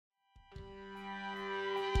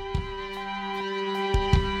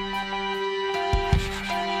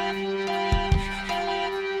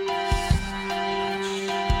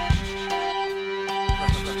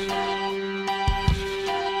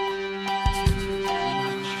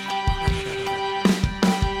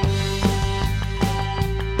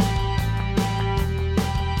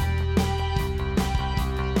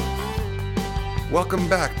Welcome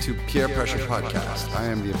back to Peer Pressure Podcast. I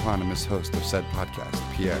am the eponymous host of said podcast,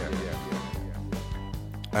 Pierre.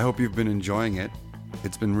 I hope you've been enjoying it.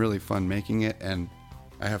 It's been really fun making it, and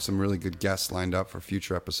I have some really good guests lined up for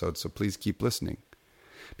future episodes, so please keep listening.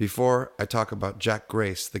 Before I talk about Jack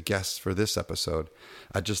Grace, the guest for this episode,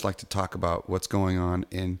 I'd just like to talk about what's going on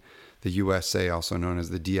in the USA, also known as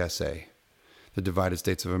the DSA, the Divided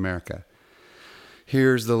States of America.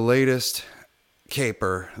 Here's the latest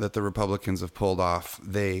caper that the Republicans have pulled off.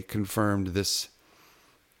 They confirmed this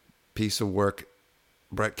piece of work,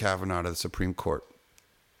 Brett Kavanaugh, to the Supreme Court.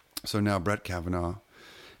 So now Brett Kavanaugh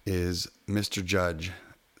is Mr. Judge,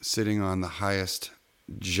 sitting on the highest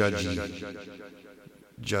judgeship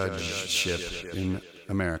in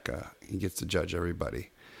America. He gets to judge everybody.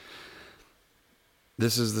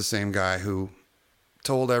 This is the same guy who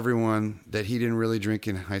told everyone that he didn't really drink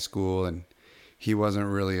in high school and he wasn't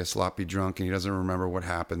really a sloppy drunk and he doesn't remember what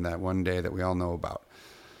happened that one day that we all know about.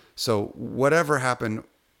 So whatever happened,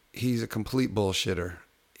 he's a complete bullshitter.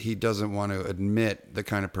 He doesn't want to admit the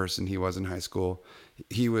kind of person he was in high school.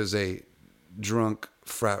 He was a drunk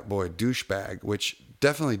frat boy douchebag, which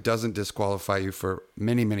definitely doesn't disqualify you for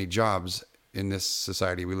many, many jobs in this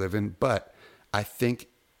society we live in. But I think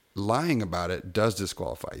lying about it does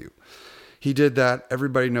disqualify you. He did that.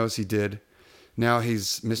 Everybody knows he did. Now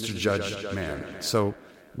he's Mr. Judge Man. So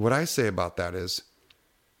what I say about that is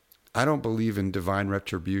I don't believe in divine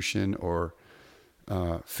retribution or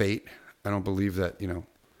fate. I don't believe that,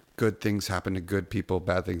 good things happen to good people,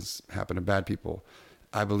 bad things happen to bad people.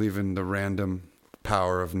 I believe in the random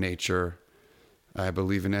power of nature. I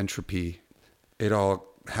believe in entropy. It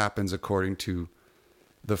all happens according to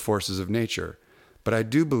the forces of nature. But I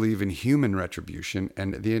do believe in human retribution,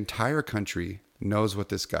 and the entire country knows what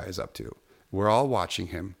this guy is up to. We're all watching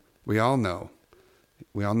him. We all know.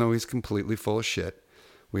 He's completely full of shit.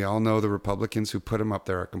 We all know the Republicans who put him up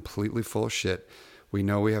there are completely full of shit. We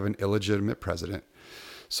know we have an illegitimate president.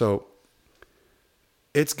 So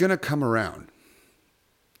it's going to come around.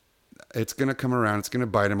 It's going to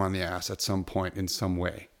bite him on the ass at some point in some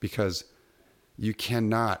way, because you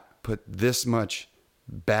cannot put this much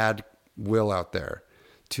bad will out there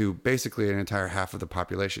to basically an entire half of the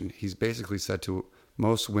population. He's basically said to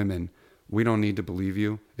most women, we don't need to believe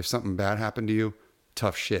you. If something bad happened to you,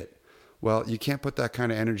 tough shit. Well, you can't put that kind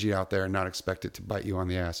of energy out there and not expect it to bite you on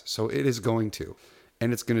the ass. So it is going to.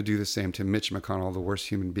 And it's going to do the same to Mitch McConnell, the worst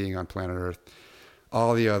human being on planet Earth,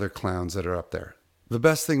 all the other clowns that are up there. The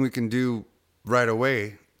best thing we can do right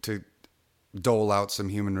away to dole out some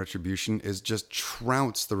human retribution is just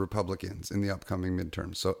trounce the Republicans in the upcoming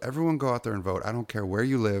midterms. So everyone go out there and vote. I don't care where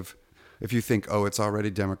you live. If you think, it's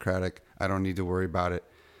already Democratic, I don't need to worry about it.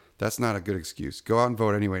 That's not a good excuse. Go out and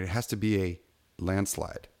vote anyway. It has to be a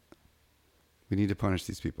landslide. We need to punish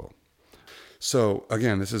these people. So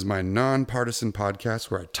again, this is my nonpartisan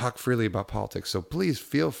podcast where I talk freely about politics. So please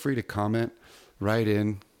feel free to comment, write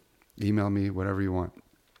in, email me, whatever you want.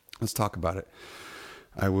 Let's talk about it.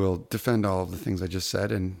 I will defend all of the things I just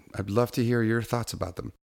said, and I'd love to hear your thoughts about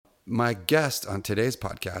them. My guest on today's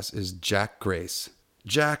podcast is Jack Grace.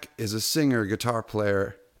 Jack is a singer, guitar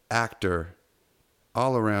player, actor,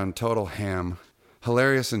 all-around total ham,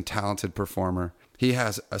 hilarious and talented performer. He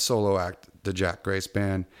has a solo act, the Jack Grace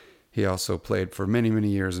Band. He also played for many, many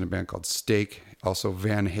years in a band called Stake. Also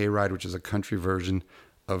Van Hayride, which is a country version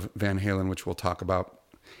of Van Halen, which we'll talk about.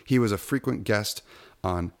 He was a frequent guest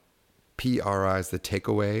on PRI's The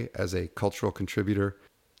Takeaway as a cultural contributor.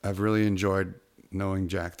 I've really enjoyed knowing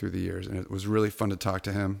Jack through the years, and it was really fun to talk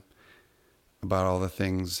to him about all the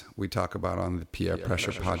things we talk about on the Peer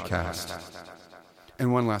Pressure Podcast.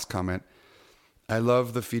 And one last comment. I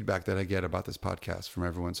love the feedback that I get about this podcast from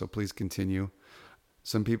everyone, so please continue.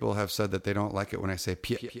 Some people have said that they don't like it when I say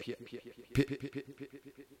peer.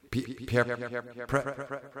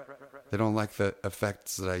 They don't like the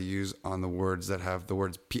effects that I use on the words that have the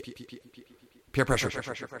words peer pressure.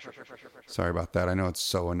 Sorry about that. I know it's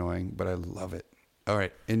so annoying, but I love it. All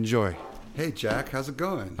right, enjoy. Hey, Jack, how's it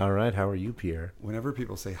going? All right, how are you, Pierre? Whenever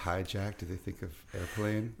people say hi, Jack, do they think of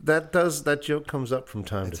airplane? That joke comes up from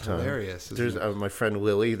time to time. It's hilarious. There's my friend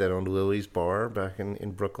Lily that owned Lily's Bar back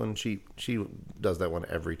in Brooklyn. She does that one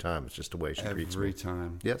every time. It's just the way she greets me. Every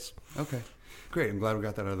time. Yes. Okay, great. I'm glad we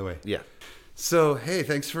got that out of the way. Yeah. So, hey,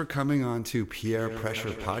 thanks for coming on to Peer Pressure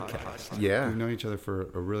Podcast. Yeah. We've known each other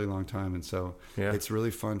for a really long time, and so it's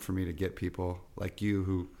really fun for me to get people like you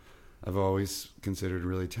who I've always considered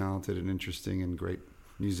really talented and interesting and great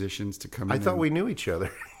musicians to come in. I thought we knew each other.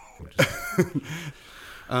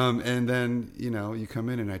 And then, you come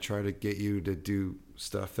in and I try to get you to do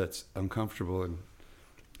stuff that's uncomfortable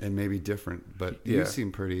and maybe different, but you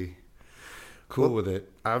seem pretty cool with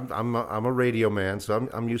it. I'm a radio man, so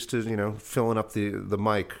I'm used to filling up the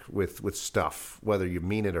mic with stuff, whether you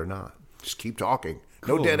mean it or not. Just keep talking.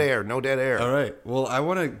 Cool. No dead air. No dead air. All right. Well, I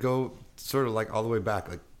want to go sort of like all the way back,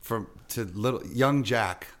 like to little young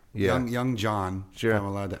Jack, young John. Sure. If I'm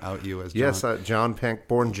allowed to out you as John. Yes,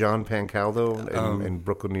 born John Pancaldo in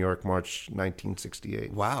Brooklyn, New York, March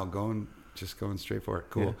 1968. Wow, going straight for it.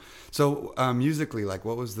 Cool. Yeah. So musically, like,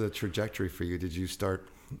 what was the trajectory for you? Did you start?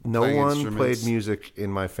 No one played music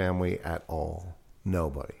in my family at all.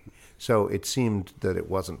 Nobody. So it seemed that it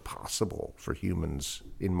wasn't possible for humans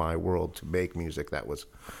in my world to make music. That was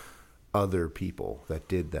other people that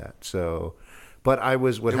did that. So, but I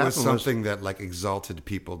was, what happened was... It was something that like exalted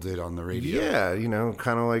people did on the radio. Yeah,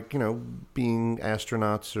 kind of like, being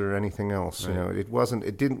astronauts or anything else. Right.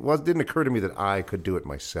 It didn't occur to me that I could do it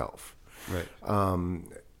myself. Right.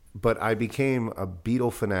 But I became a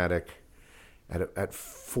Beatle fanatic at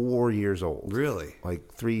 4 years old. Really?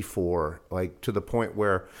 Like 3, 4, like to the point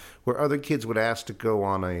where other kids would ask to go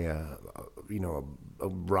on a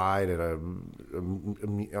ride at a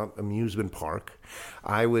amusement park.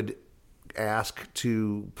 I would ask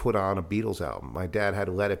to put on a Beatles album. My dad had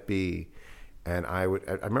Let It Be, and I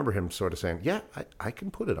remember him sort of saying, "Yeah, I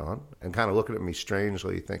can put it on," and kind of looking at me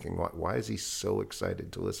strangely, thinking, "Why is he so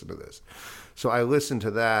excited to listen to this?" So I listened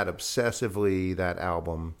to that obsessively, that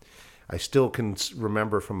album. I still can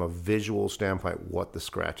remember from a visual standpoint what the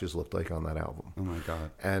scratches looked like on that album. Oh my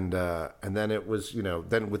God! And then it was,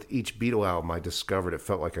 then with each Beatle album, I discovered it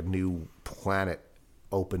felt like a new planet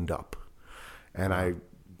opened up, and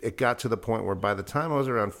it got to the point where by the time I was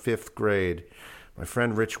around 5th grade, my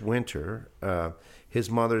friend Rich Winter, his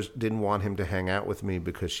mother didn't want him to hang out with me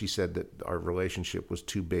because she said that our relationship was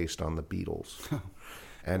too based on the Beatles.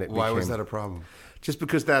 And why was that a problem? Just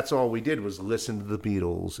because that's all we did was listen to the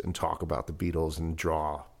Beatles and talk about the Beatles and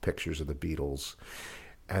draw pictures of the Beatles.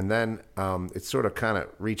 And then it sort of kind of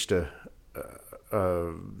reached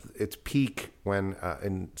its peak when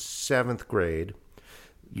in 7th grade,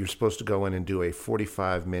 you're supposed to go in and do a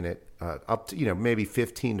 45-minute, up to, maybe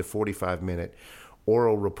 15 to 45-minute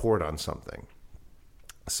oral report on something.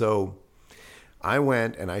 So I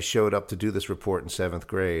went and I showed up to do this report in 7th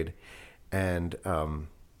grade, and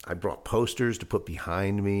I brought posters to put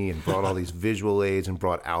behind me and brought all these visual aids and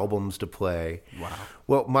brought albums to play. Wow.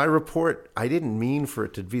 Well, my report, I didn't mean for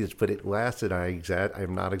it to be this, but it lasted,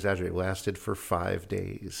 I'm not exaggerating, it lasted for 5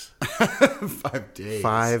 days. 5 days?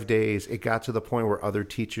 5 days. It got to the point where other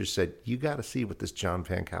teachers said, "You got to see what this John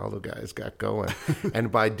Pancaldo guy's got going."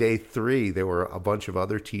 And by day 3, there were a bunch of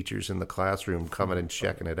other teachers in the classroom coming and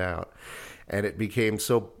checking it out. And it became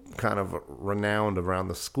so kind of renowned around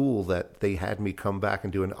the school that they had me come back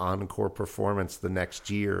and do an encore performance the next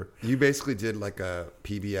year. You basically did like a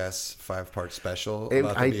PBS 5-part special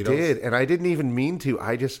about the Beatles? I did, and I didn't even mean to.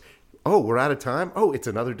 I just, we're out of time? Oh, it's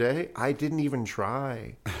another day? I didn't even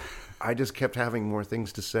try. I just kept having more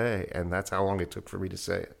things to say, and that's how long it took for me to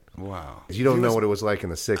say it. Wow. You don't know what it was like in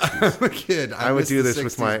the 60s. I'm a kid. I would do this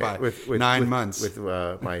with with 9 months. With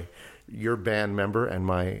your band member and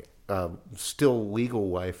my still legal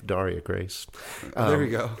wife, Daria Grace. There we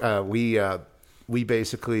go. We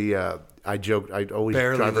basically, I joked, I'd always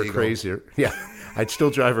Barely drive her legal. crazy. Yeah, I'd still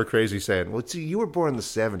drive her crazy saying, "Well, see, you were born in the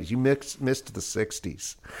 70s. You missed the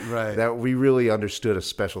 60s." Right. That we really understood a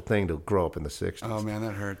special thing to grow up in the 60s. Oh, man,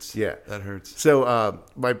 that hurts. Yeah. That hurts. So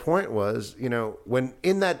my point was, when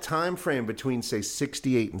in that time frame between, say,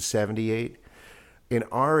 68 and 78, in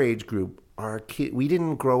our age group, we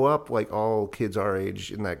didn't grow up like all kids our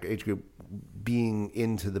age in that age group being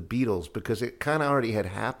into the Beatles because it kind of already had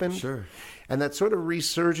happened. Sure. And that sort of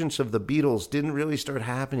resurgence of the Beatles didn't really start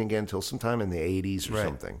happening again until sometime in the 80s or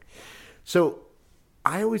something. So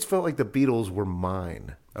I always felt like the Beatles were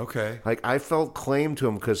mine. Okay. Like I felt claim to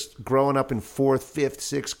them because growing up in 4th, 5th,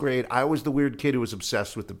 6th grade, I was the weird kid who was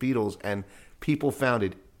obsessed with the Beatles, and people found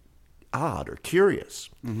it odd or curious.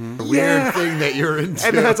 Mm-hmm. A weird thing that you're into.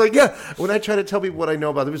 And I was like, when I try to tell people what I know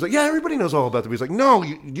about them, he's like, everybody knows all about them. He's like, no,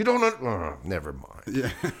 you don't know. Never mind. Yeah.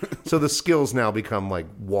 So the skills now become like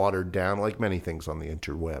watered down, like many things on the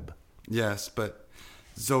interweb. Yes, but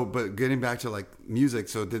getting back to like music,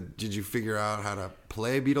 so did you figure out how to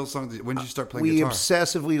play Beatles songs? When did you start playing guitar? We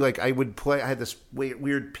obsessively, I would play, I had this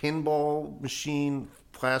weird pinball machine,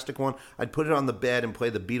 plastic one. I'd put it on the bed and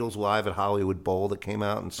play the Beatles Live at Hollywood Bowl that came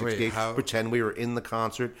out in 68. Pretend we were in the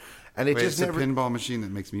concert. And it's a pinball machine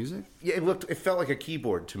that makes music? Yeah, it felt like a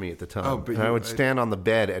keyboard to me at the time. Oh, but I would stand on the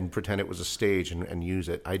bed and pretend it was a stage and use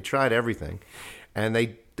it. I tried everything. And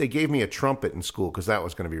they gave me a trumpet in school because that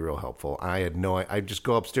was going to be real helpful. I'd just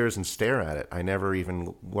go upstairs and stare at it. I never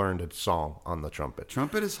even learned a song on the trumpet.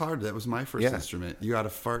 Trumpet is hard. That was my first instrument. You got to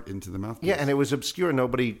fart into the mouthpiece. Yeah, and it was obscure.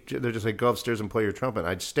 They're just like, go upstairs and play your trumpet.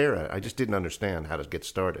 I'd stare at it. I just didn't understand how to get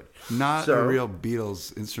started. Not a real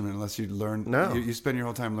Beatles instrument unless you learn. No. You spend your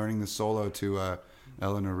whole time learning the solo to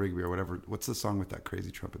Eleanor Rigby or whatever. What's the song with that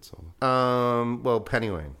crazy trumpet solo? Well, Penny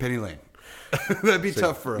Lane. Penny Lane. That'd be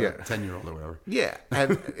tough for a 10-year-old or whatever. Yeah,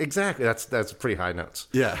 and exactly. That's pretty high notes.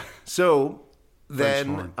 Yeah. So French then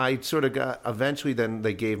horn. I sort of eventually then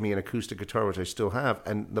they gave me an acoustic guitar, which I still have.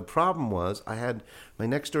 And the problem was I had, my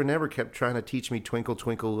next door neighbor kept trying to teach me Twinkle,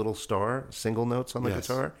 Twinkle, Little Star, single notes on the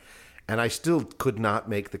guitar. And I still could not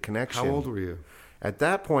make the connection. How old were you? At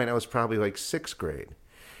that point, I was probably like 6th grade.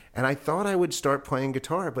 And I thought I would start playing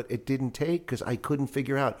guitar, but it didn't take because I couldn't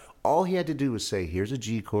figure out. All he had to do was say, here's a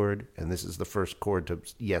G chord, and this is the first chord to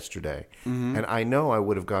yesterday. Mm-hmm. And I know I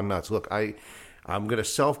would have gone nuts. Look, I'm going to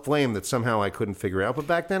self-blame that somehow I couldn't figure out. But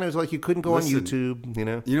back then, it was like you couldn't go on YouTube, you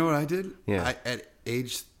know? You know what I did? Yeah. At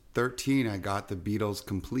age 13, I got the Beatles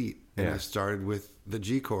complete. And I started with the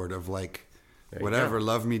G chord of like, whatever,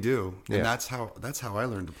 Love Me Do. And that's how I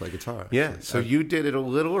learned to play guitar. Yeah, Actually. so you did it a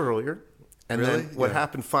little earlier. And Really? then what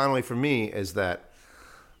happened finally for me is that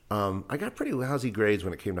I got pretty lousy grades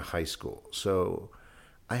when it came to high school. So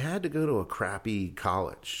I had to go to a crappy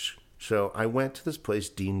college. So I went to this place,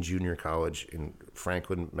 Dean Junior College in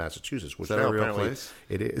Franklin, Massachusetts. Which Is that now a real apparently place?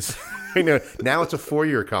 It is. I know. Now it's a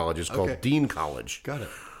 4-year college. It's called Dean College. Got it.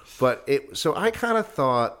 But so I kind of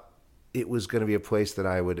thought it was going to be a place that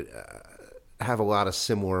I would have a lot of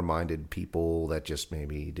similar-minded people that just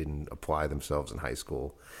maybe didn't apply themselves in high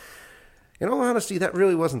school. In all honesty, that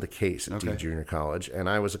really wasn't the case at Dean Junior College, and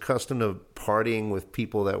I was accustomed to partying with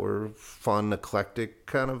people that were fun, eclectic,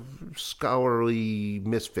 kind of scholarly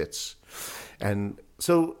misfits. And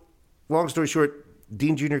so, long story short,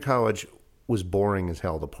 Dean Junior College was boring as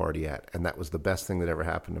hell to party at, and that was the best thing that ever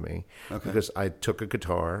happened to me. Because I took a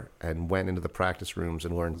guitar and went into the practice rooms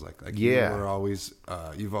and learned. Like you were always,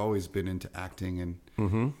 you've always been into acting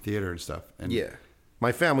and theater and stuff. And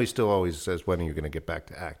my family still always says, when are you going to get back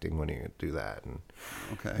to acting? When are you going to do that? And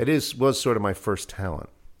it was sort of my first talent.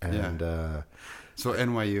 And so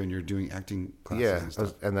NYU, and you're doing acting classes and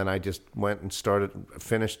stuff. And then I just went and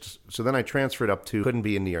finished. So then I transferred couldn't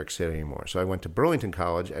be in New York City anymore. So I went to Burlington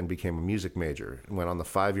College and became a music major and went on the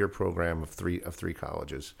 5-year program of three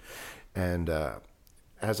colleges. And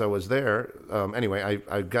as I was there, anyway,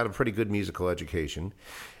 I got a pretty good musical education.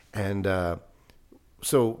 And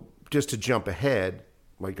so just to jump ahead,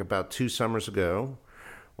 like about 2 summers ago,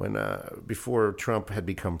 when before Trump had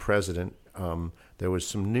become president, there was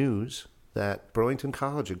some news that Burlington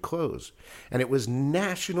College had closed, and it was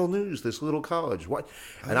national news. This little college, what?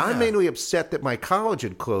 And I'm mainly upset that my college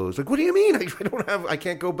had closed. Like, what do you mean? I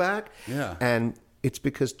can't go back. Yeah, and it's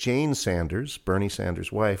because Jane Sanders, Bernie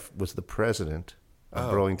Sanders' wife, was the president of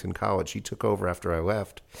Burlington College. She took over after I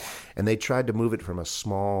left, and they tried to move it from a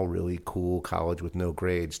small, really cool college with no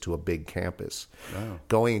grades to a big campus,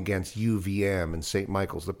 going against UVM and St.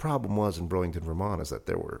 Michael's. The problem was in Burlington, Vermont, is that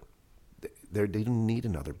they didn't need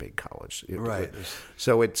another big college.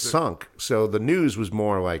 So it sunk. So the news was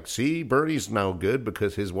more like, see, Bernie's no good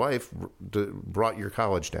because his wife brought your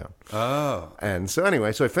college down. Oh. And so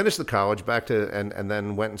anyway, so I finished the college and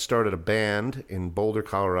then went and started a band in Boulder,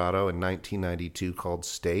 Colorado in 1992 called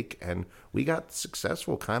Stake. And we got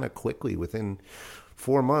successful kind of quickly. Within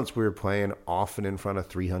 4 months, we were playing often in front of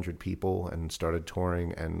 300 people and started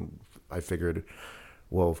touring. And I figured,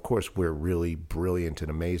 well, of course, we're really brilliant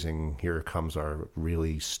and amazing. Here comes our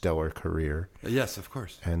really stellar career. Yes, of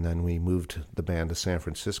course. And then we moved the band to San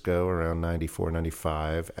Francisco around 94,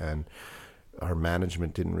 95, and our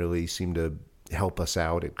management didn't really seem to help us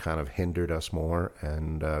out. It kind of hindered us more.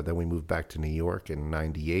 And then we moved back to New York in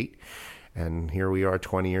 98. And here we are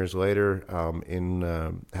 20 years later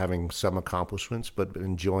in having some accomplishments, but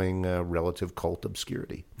enjoying relative cult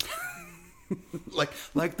obscurity.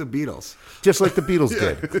 like the Beatles. Just like the Beatles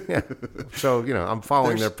did. Yeah. So, I'm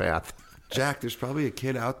following their path. Jack, there's probably a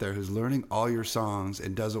kid out there who's learning all your songs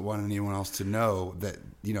and doesn't want anyone else to know that,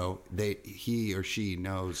 he or she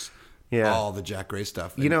knows all the Jack Gray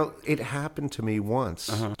stuff. And it happened to me once.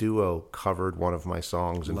 Duo covered one of my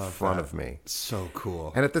songs in front of me. So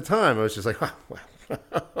cool. And at the time, I was just like,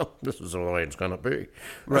 this is the way it's going to be.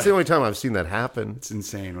 That's the only time I've seen that happen. It's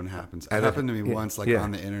insane when it happens. It happened to me once,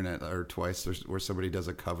 on the internet, or twice, where somebody does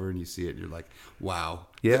a cover and you see it and you're like, wow,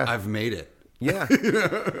 I've made it. Yeah.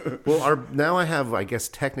 Well, now I have, I guess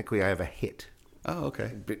technically I have a hit. Oh,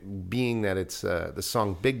 okay. Being that it's the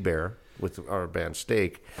song Big Bear with our band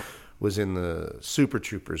Stake was in the Super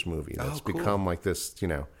Troopers movie. That's cool. become like this,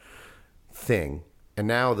 thing. And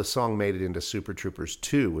now the song made it into Super Troopers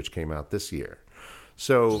 2, which came out this year.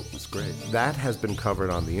 So That's great. that has been covered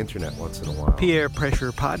on the internet once in a while. Pierre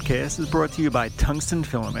Pressure Podcast is brought to you by Tungsten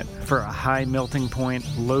Filament. For a high melting point,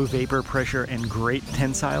 low vapor pressure, and great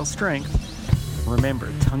tensile strength,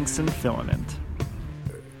 remember Tungsten Filament.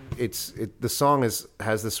 The song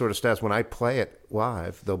has this sort of stats. When I play it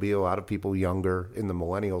live, there'll be a lot of people younger in the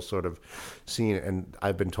millennial sort of scene, and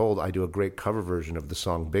I've been told I do a great cover version of the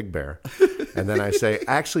song Big Bear. And then I say,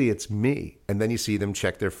 actually, it's me. And then you see them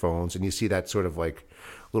check their phones, and you see that sort of like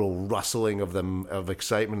little rustling of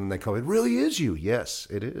excitement, and they go, "It really is you." Yes,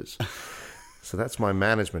 it is. So that's my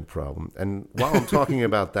management problem. And while I'm talking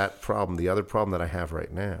about that problem, the other problem that I have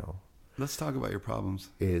right now Let's talk about your problems.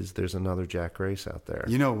 is there's another Jack Grace out there.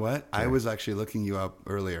 You know what? I was actually looking you up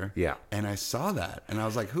earlier. Yeah. And I saw that. And I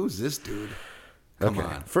was like, who's this dude? Come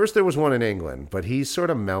on. First, there was one in England, but he's sort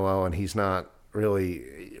of mellow, and he's not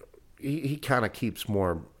really. He kind of keeps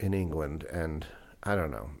more in England, and I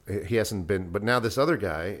don't know. He hasn't been. But now this other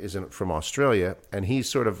guy is from Australia, and he's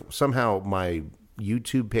sort of somehow my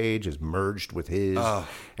YouTube page is merged with his.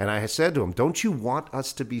 And I said to him, "Don't you want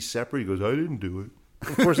us to be separate?" He goes, "I didn't do it."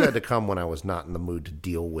 Of course, I had to come when I was not in the mood to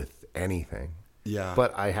deal with anything. Yeah.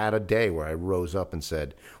 But I had a day where I rose up and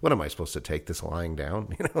said, "What am I supposed to take this lying down?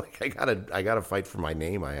 I gotta fight for my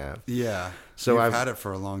name. I have." Yeah. So You've I've had it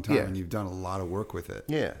for a long time, Yeah. and you've done a lot of work with it.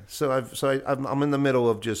 Yeah. So I'm in the middle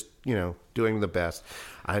of just doing the best.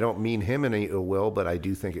 I don't mean him any ill will, but I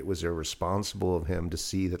do think it was irresponsible of him to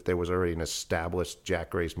see that there was already an established Jack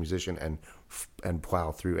Grace musician and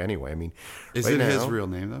plow through anyway. I mean, Is right it now, his real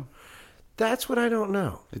name though? That's what I don't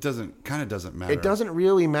know. It kind of doesn't matter. It doesn't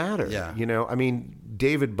really matter. Yeah. I mean,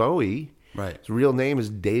 David Bowie, Right. his real name is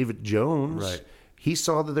David Jones. Right. He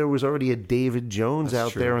saw that there was already a David Jones That's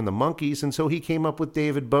out true. there in the Monkees, and so he came up with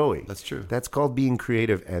David Bowie. That's true. That's called being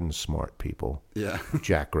creative and smart, people. Yeah.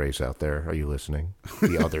 Jack Grace out there, are you listening?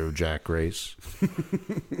 The other Jack Grace.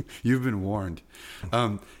 You've been warned.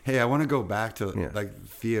 Hey, I want to go back to Yeah. like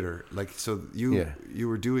theater. Like, so you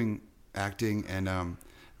were doing acting, and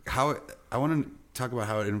how I want to talk about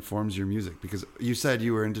how it informs your music, because you said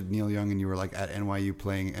you were into Neil Young and you were like at NYU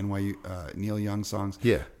playing NYU Neil Young songs.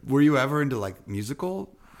 Yeah. Were you ever into like musicals?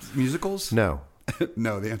 No.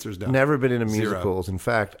 No, the answer is no. Never been into Zero. musicals. In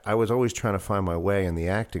fact, I was always trying to find my way in the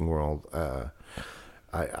acting world.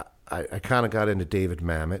 I kind of got into David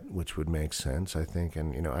Mamet, which would make sense, I think.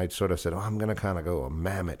 And, I sort of said, I'm going to kind of go a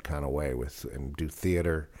Mamet kind of way and do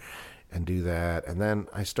theater and do that. And then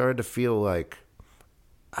I started to feel like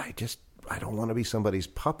I don't want to be somebody's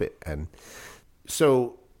puppet. And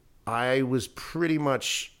so I was pretty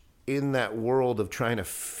much in that world of trying to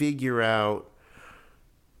figure out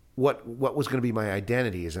what was going to be my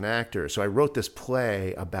identity as an actor. So I wrote this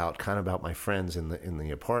play about my friends in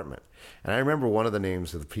the apartment. And I remember one of the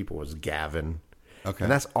names of the people was Gavin. Okay.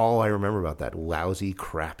 And that's all I remember about that lousy,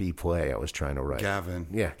 crappy play I was trying to write. Gavin.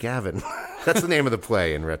 Yeah, Gavin. That's the name of the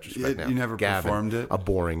play in retrospect now. You never Gavin, performed it? A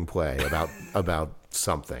boring play about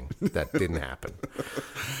something that didn't happen.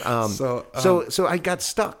 So I got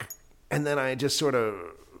stuck. And then I just sort of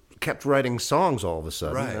kept writing songs all of a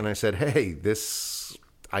sudden. Right. And I said, hey,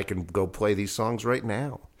 I can go play these songs right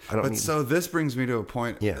now. So this brings me to a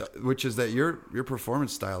point, Yeah. which is that your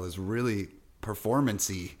performance style is really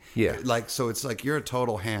performance-y. Yeah. Like, so it's like you're a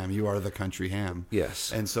total ham. You are the country ham.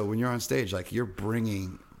 Yes. And so when you're on stage, like you're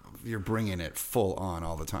bringing it full on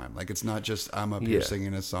all the time. Like it's not just I'm up here Yeah.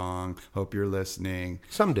 singing a song, hope you're listening.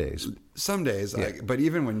 Some days. Some days, but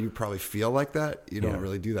even when you probably feel like that, you don't Yeah.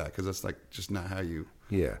 really do that because that's like just not how you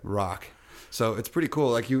Yeah. rock. So it's pretty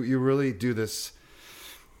cool. Like you really do this.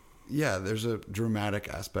 Yeah, there's a dramatic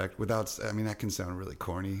aspect that can sound really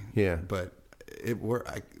corny. Yeah. But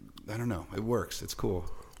I don't know. It works. It's cool.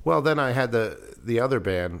 Well, then I had the other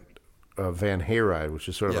band, Van Hayride, which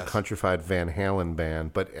is sort of Yes. a countrified Van Halen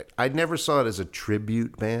band. But I never saw it as a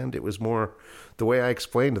tribute band. It was more, the way I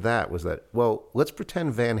explained that was that, well, let's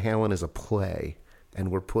pretend Van Halen is a play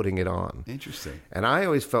and we're putting it on. Interesting. And I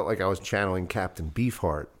always felt like I was channeling Captain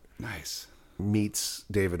Beefheart Nice. meets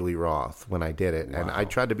David Lee Roth when I did it. And I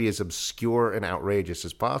tried to be as obscure and outrageous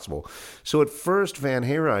as possible. So at first, Van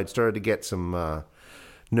Hayride started to get some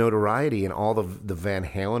notoriety, and all the Van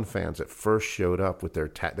Halen fans at first showed up with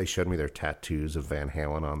they showed me their tattoos of Van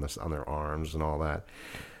Halen on their arms and all that.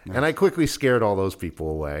 Nice. And I quickly scared all those people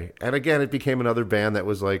away. And again, it became another band that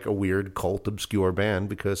was like a weird cult obscure band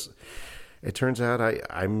because it turns out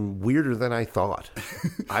I'm weirder than I thought.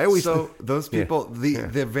 I always those people,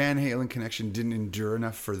 the Van Halen connection didn't endure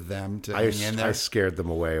enough for them to hang in there. I scared them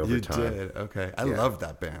away over time. You did, okay. I loved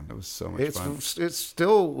that band. It was so much fun. It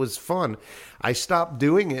still was fun. I stopped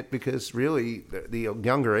doing it because really the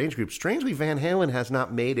younger age group, strangely, Van Halen has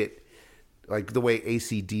not made it like the way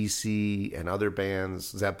AC/DC and other bands,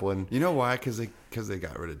 Zeppelin. You know why? Because they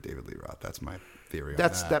got rid of David Lee Roth. That's my theory.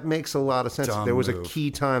 That makes a lot of sense. Dumb there was move. a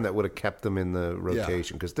key time that would have kept them in the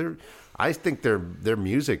rotation because I think their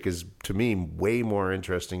music is, to me, way more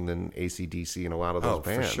interesting than AC/DC and a lot of those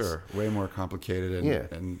bands. For sure. Way more complicated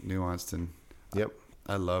and nuanced. And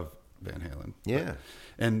I love Van Halen. Yeah.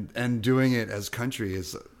 And doing it as country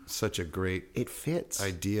is such a great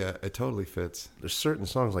idea. It totally fits. There's certain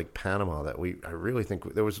songs like Panama that I really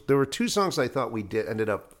think there were two songs I thought we ended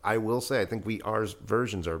up. I will say I think our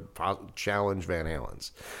versions are challenge Van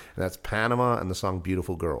Halen's, and that's Panama and the song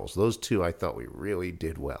Beautiful Girls. Those two I thought we really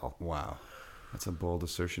did well. Wow, that's a bold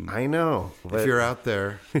assertion. I know. If you're out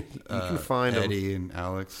there, you can find Eddie and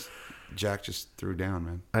Alex. Jack just threw down,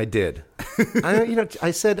 man. I did.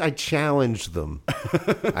 I said I challenged them.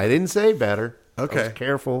 I didn't say better. Okay. I was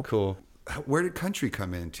careful. Cool. Where did country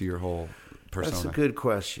come into your whole persona? That's a good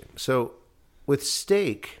question. So, with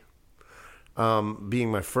Steak, being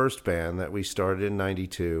my first band that we started in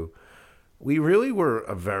 '92, we really were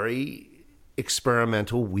a very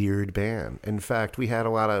experimental, weird band. In fact, we had a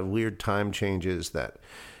lot of weird time changes that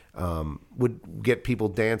would get people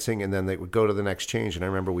dancing, and then they would go to the next change. And I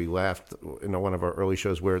remember we laughed in one of our early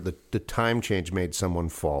shows where the time change made someone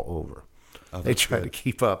fall over. Oh, they tried to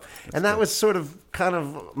keep up. That was sort of kind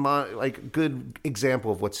of my good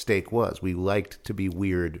example of what Steak was. We liked to be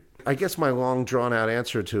weird. I guess my long drawn out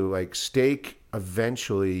answer to Steak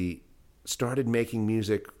eventually started making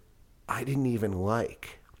music I didn't even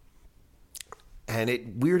like. And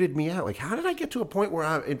it weirded me out. Like, how did I get to a point where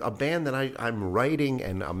a band that I'm writing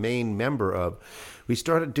and a main member of, we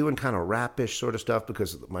started doing kind of rap-ish sort of stuff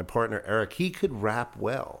because my partner, Eric, he could rap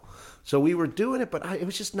well. So we were doing it, but it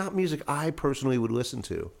was just not music I personally would listen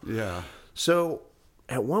to. Yeah. So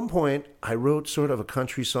at one point, I wrote sort of a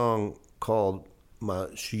country song called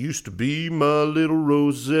She Used to Be My Little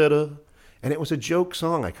Rosetta. And it was a joke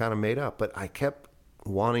song I kind of made up, but I kept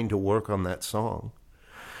wanting to work on that song.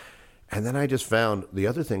 And then I just found the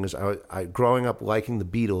other thing is I growing up liking the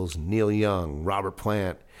Beatles, Neil Young, Robert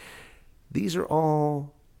Plant. These are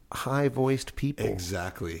all high-voiced people.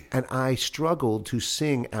 Exactly. And I struggled to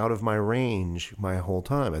sing out of my range my whole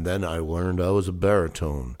time. And then I learned I was a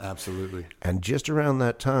baritone. Absolutely. And just around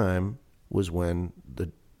that time was when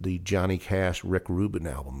the Johnny Cash, Rick Rubin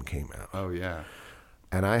album came out. Oh, yeah.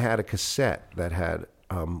 And I had a cassette that had,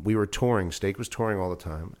 we were touring, Steak was touring all the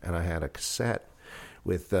time, and I had a cassette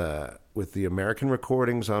with the American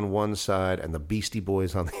recordings on one side and the Beastie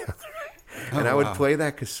Boys on the other. And I would play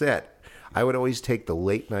that cassette. I would always take the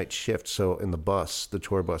late night shift, so in the bus, the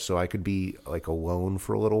tour bus, so I could be like alone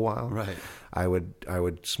for a little while. Right. I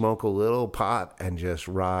would smoke a little pot and just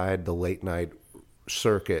ride the late night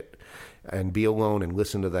circuit and be alone and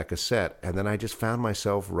listen to that cassette. And then I just found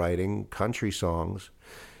myself writing country songs,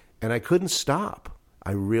 and I couldn't stop.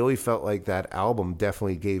 I really felt like that album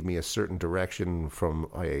definitely gave me a certain direction from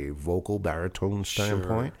a vocal baritone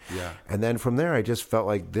standpoint. Sure. Yeah. And then from there, I just felt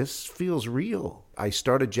like this feels real. I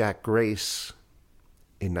started Jack Grace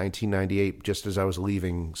in 1998, just as I was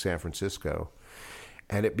leaving San Francisco.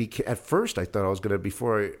 And at first I thought I was going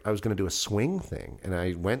to do a swing thing. And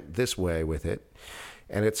I went this way with it.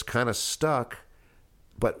 And it's kind of stuck.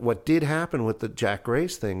 But what did happen with the Jack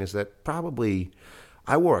Grace thing is that probably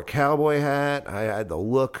I wore a cowboy hat. I had the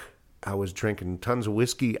look. I was drinking tons of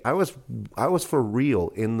whiskey. I was for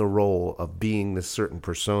real in the role of being this certain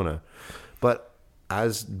persona. But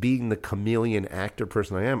as being the chameleon actor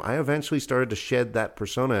person I am, I eventually started to shed that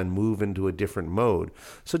persona and move into a different mode.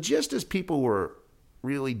 So just as people were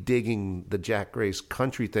really digging the Jack Grace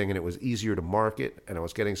country thing and it was easier to market and I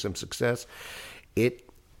was getting some success, it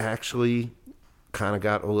actually kind of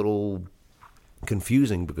got a little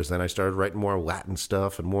confusing because then I started writing more Latin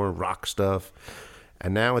stuff and more rock stuff.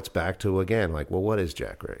 And now it's back to, again, like, well, what is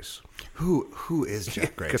Jack Grace? Who is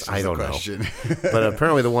Jack Grace? Because I don't know. But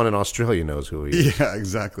apparently the one in Australia knows who he is. Yeah,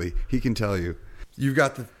 exactly. He can tell you. You've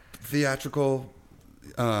got the theatrical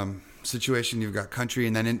situation. You've got country,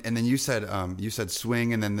 and then you said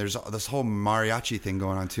swing, and then there's this whole mariachi thing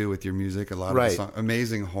going on too with your music. A lot of the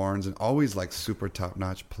amazing horns, and always like super top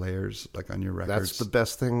notch players like on your records. That's the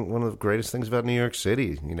best thing. One of the greatest things about New York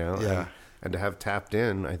City, you know. Yeah. And to have tapped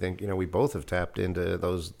in, I think, you know, we both have tapped into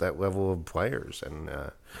that level of players, and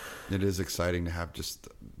it is exciting to have just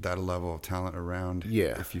that level of talent around.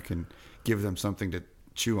 Yeah. If you can give them something to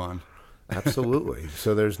chew on. Absolutely.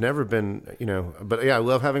 So there's never been, but yeah, I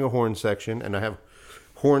love having a horn section, and I have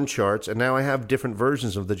horn charts, and now I have different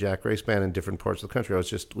versions of the Jack Grace Band in different parts of the country. I was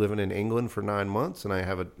just living in England for 9 months, and I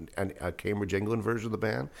have a Cambridge, England version of the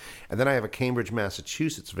band, and then I have a Cambridge,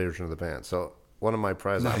 Massachusetts version of the band. So one of my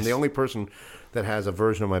prizes, I'm the only person that has a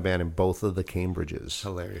version of my band in both of the Cambridges.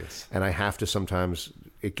 Hilarious. And I have to sometimes,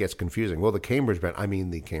 it gets confusing. Well, the Cambridge band, I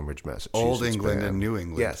mean the Cambridge, Massachusetts Old England band. and New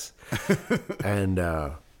England. Yes.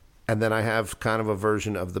 And then I have kind of a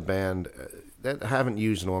version of the band that I haven't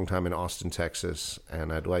used in a long time in Austin, Texas,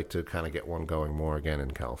 and I'd like to kind of get one going more again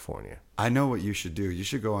in California. I know what you should do. You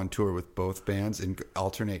should go on tour with both bands and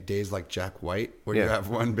alternate days like Jack White, where you have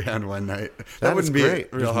one band one night. That wouldn't be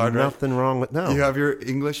great. real There's hard, right? nothing wrong with no. You have your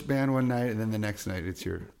English band one night, and then the next night it's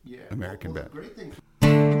your American band. Great thing.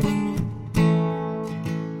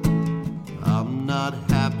 I'm not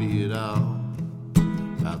happy at all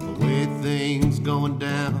about the way things going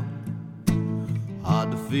down.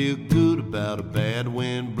 Hard to feel good about a bad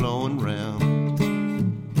wind blowing round.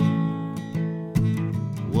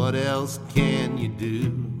 What else can you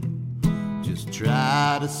do? Just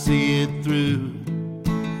try to see it through.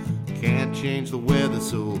 Can't change the weather,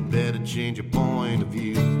 so better change your point of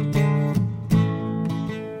view.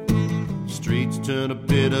 Streets turn a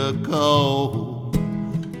bitter cold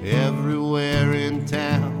everywhere in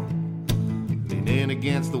town. Lean in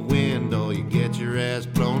against the window, you get your ass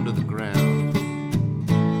blown to the ground.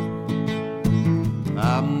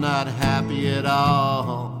 I'm not happy at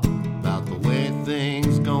all about the way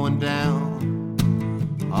things going down.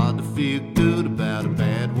 Hard to feel good about a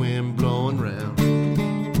bad wind blowing round.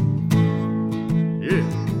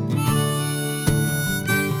 Yeah.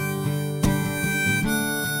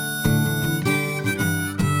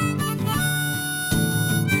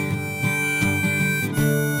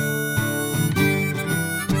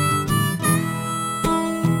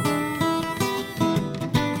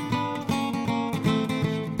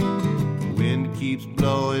 Keeps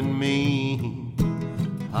blowing me,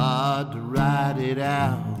 hard to ride it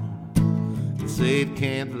out. They say it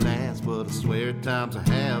can't last, but I swear at times I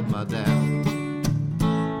have my doubt.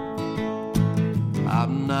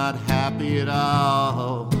 I'm not happy at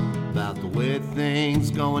all about the way things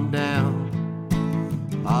going down.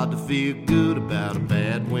 Hard to feel good about a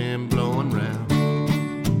bad wind blowing round.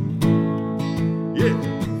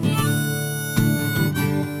 Yeah.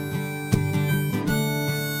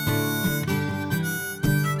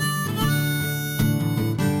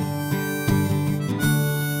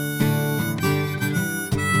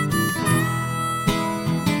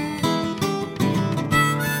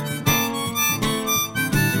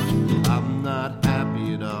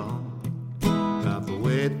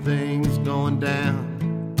 Things going down.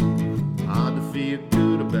 Hard to feel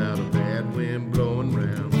good about a bad wind blowing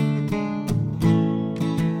round.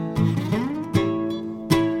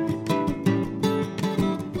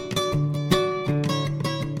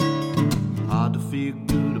 Hard to feel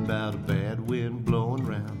good about a bad wind blowing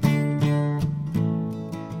round.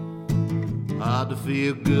 Hard to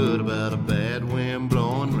feel good about a bad wind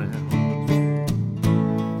blowing round.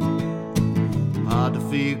 Hard to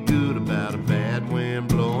feel good about a bad wind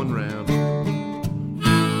blowing round.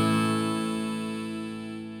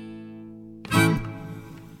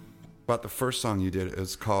 About the first song you did, it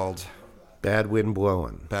was called Bad Wind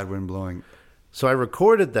Blowing. Bad Wind Blowing. So I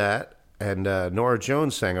recorded that, and Nora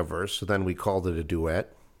Jones sang a verse, so then we called it a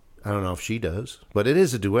duet. I don't know if she does, but it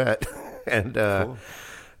is a duet. And Cool.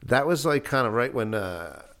 That was like kind of right when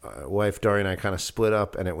wife Dari and I kind of split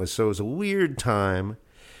up, and it was a weird time.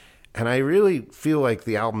 And I really feel like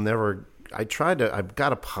the album never, I got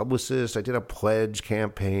a publicist, I did a pledge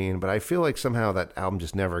campaign, but I feel like somehow that album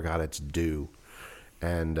just never got its due.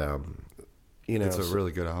 And, It's a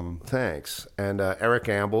really good album. Thanks. And Eric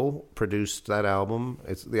Ambel produced that album.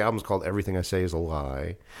 The album's called Everything I Say Is a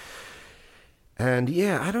Lie. And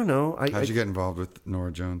yeah, I don't know. How'd you get involved with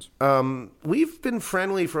Nora Jones? We've been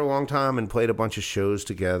friendly for a long time and played a bunch of shows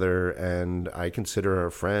together, and I consider her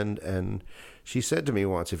a friend. And she said to me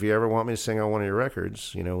once, if you ever want me to sing on one of your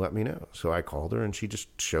records, let me know. So I called her, and she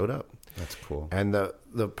just showed up. That's cool. And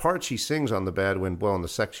the part she sings on the Bad Wind Blowing,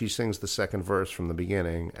 she sings the second verse from the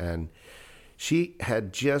beginning, and she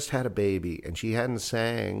had just had a baby, and she hadn't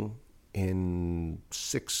sang in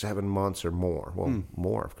 6-7 months or more. Well,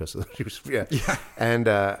 more because she was yeah.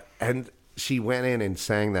 And she went in and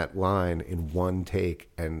sang that line in one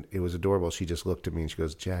take, and it was adorable. She just looked at me and she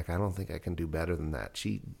goes, "Jack, I don't think I can do better than that."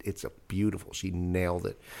 It's beautiful. She nailed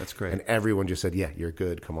it. That's great. And everyone just said, "Yeah, you're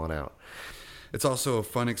good. Come on out." it's also a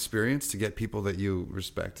fun experience to get people that you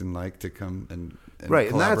respect and like to come and Right,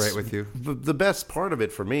 collaborate and with you. The best part of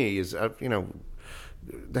it for me is,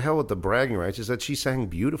 the hell with the bragging rights, is that she sang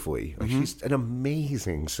beautifully. Like, she's an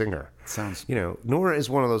amazing singer. Sounds. Nora is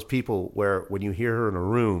one of those people where when you hear her in a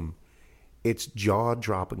room, it's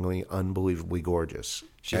jaw-droppingly, unbelievably gorgeous.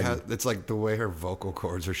 It's like the way her vocal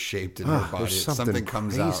cords are shaped in her body. there's something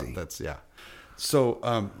comes crazy. out. So,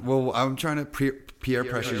 I'm trying to peer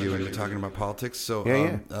pressure you into talking about politics. So,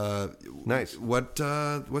 Nice. What's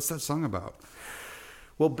that song about?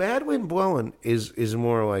 Well, Bad Wind Blowin' is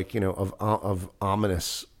more like, of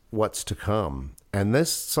ominous what's to come. And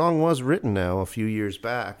this song was written now a few years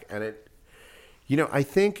back, and it, I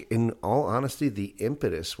think, in all honesty, the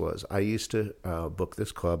impetus was I used to book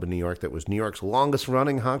this club in New York that was New York's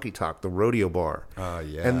longest-running honky-tonk, the Rodeo Bar.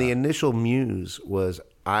 Yeah. And the initial muse was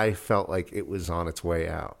I felt like it was on its way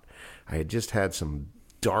out. I had just had some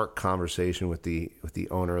dark conversation with the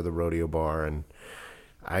owner of the Rodeo Bar, and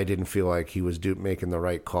I didn't feel like he was making the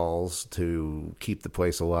right calls to keep the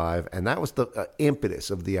place alive. And that was the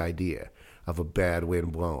impetus of the idea of a bad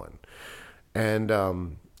wind blowing. And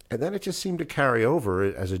then it just seemed to carry over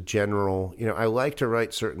as a general, I like to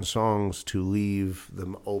write certain songs to leave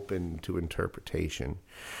them open to interpretation.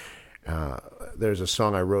 There's a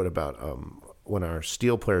song I wrote about when our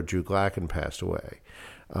steel player Drew Glacken passed away.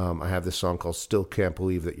 I have this song called Still Can't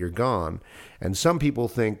Believe That You're Gone. And some people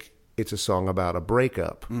think it's a song about a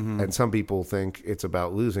breakup. And some people think it's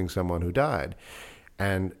about losing someone who died.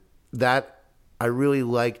 And that, I really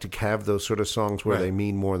like to have those sort of songs where they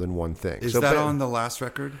mean more than one thing. Is that on the last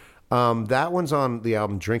record? That one's on the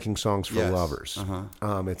album Drinking Songs for Yes. Lovers.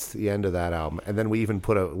 It's the end of that album. And then we even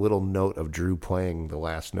put a little note of Drew playing the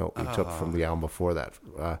last note we took from the album before that.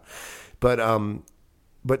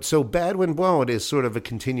 But so Bad Wind Blowin' is sort of a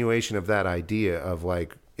continuation of that idea of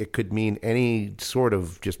like, it could mean any sort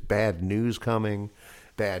of just bad news coming,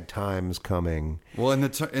 bad times coming. Well,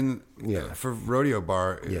 for Rodeo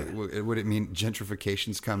Bar, would it mean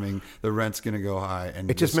gentrification's coming, the rent's going to go high, and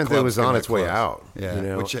it just this meant that it club's was on gonna its way close? out.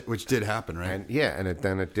 Yeah, which did happen, right? And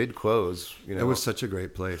then it did close. It was such a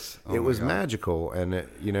great place. Oh it my was God. magical, and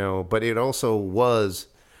but it also was.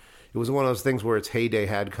 It was one of those things where its heyday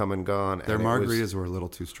had come and gone. Their and margaritas were a little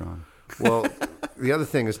too strong. Well, the other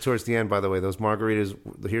thing is towards the end, by the way, those margaritas,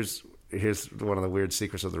 here's one of the weird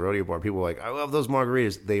secrets of the Rodeo Bar. People were like, I love those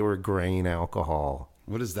margaritas. They were grain alcohol.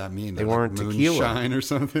 What does that mean? They weren't tequila. Moonshine or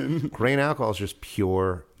something? Grain alcohol is just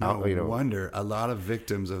pure. No wonder a lot of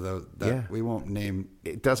victims of those we won't name.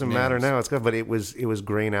 It doesn't matter now. It's good, but it was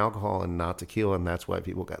grain alcohol and not tequila, and that's why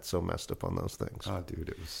people got so messed up on those things. Oh, dude,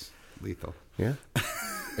 it was lethal. Yeah,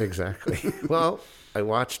 exactly. Well, I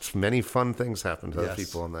watched many fun things happen to other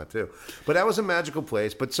people on that too. But that was a magical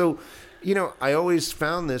place. But so, I always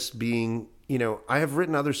found this being, I have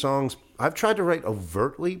written other songs. I've tried to write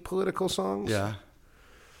overtly political songs. Yeah.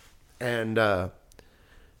 And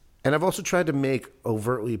I've also tried to make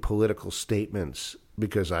overtly political statements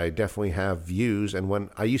because I definitely have views. And when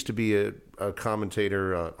I used to be a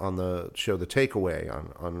commentator on the show The Takeaway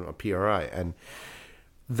on a PRI, and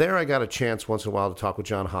there I got a chance once in a while to talk with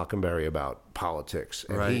John Hockenberry about politics.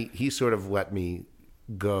 And he sort of let me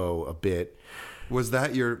go a bit. Was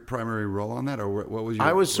that your primary role on that, or what was your?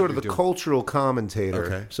 I was sort of the cultural commentator,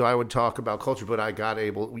 Okay. So I would talk about culture, but I got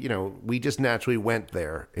able, we just naturally went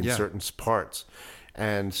there in certain parts,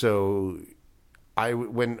 and so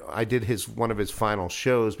when I did one of his final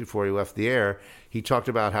shows before he left the air, he talked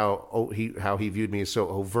about how he viewed me as so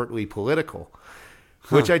overtly political,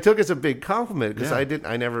 which I took as a big compliment because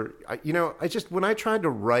when I tried to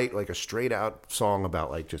write like a straight out song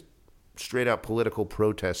about like just straight out political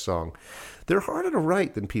protest song, they're harder to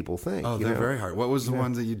write than people think. Oh, they're very hard. What was the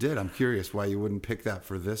ones that you did? I'm curious why you wouldn't pick that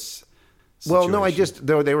for this situation. Well,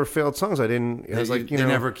 no, they were failed songs. I didn't. I was like, they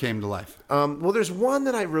never came to life. Well, there's one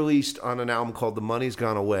that I released on an album called The Money's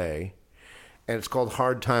Gone Away, and it's called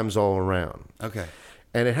Hard Times All Around. Okay.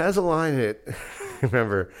 And it has a line in it.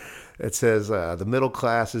 Remember, it says the middle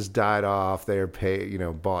class has died off. They are paid,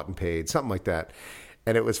 bought and paid, something like that.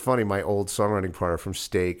 And it was funny. My old songwriting partner from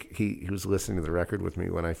Stake, he was listening to the record with me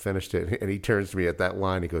when I finished it, and he turns to me at that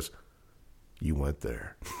line. He goes, "You went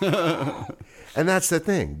there," and that's the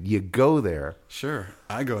thing. You go there. Sure,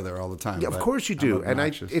 I go there all the time. Yeah, of course you do, and I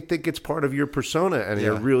think it's part of your persona, and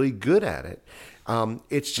you're really good at it.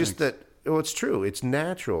 It's just that. Well, it's true. It's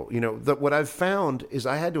natural. What I've found is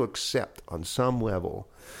I had to accept on some level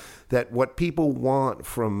that what people want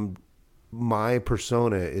from my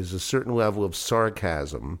persona is a certain level of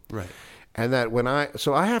sarcasm. Right. And that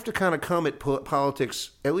I have to kind of come at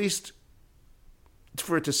politics, at least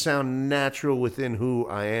for it to sound natural within who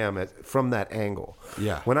I am from that angle.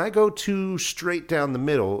 Yeah. When I go too straight down the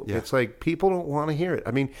middle, Yeah. it's like people don't want to hear it.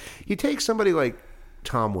 I mean, you take somebody like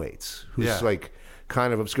Tom Waits, who's Yeah. like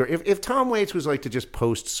kind of obscure. If Tom Waits was like to just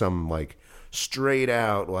post some like straight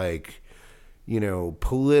out like, you know,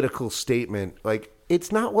 political statement, like it's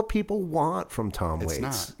not what people want from Tom Waits.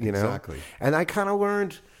 Not, you know? exactly. And I kind of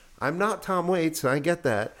learned I'm not Tom Waits, and I get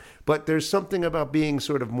that, but there's something about being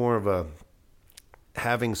sort of more of a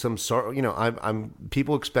having some you know, I'm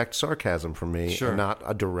people expect sarcasm from me, Sure. and not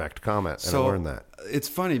a direct comment, and So I learned that. it's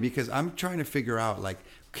funny because I'm trying to figure out like,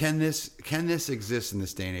 can this exist in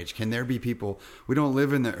this day and age? Can there be people? We don't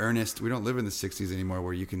live in the 60s anymore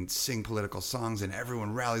where you can sing political songs and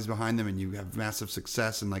everyone rallies behind them and you have massive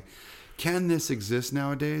success and like, can this exist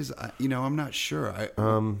nowadays? I'm not sure.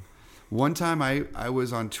 One time I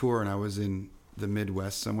was on tour and I was in the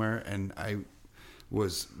Midwest somewhere and I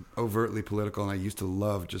was overtly political and I used to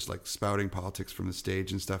love just like spouting politics from the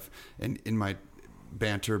stage and stuff. And in my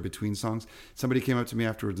banter between songs, somebody came up to me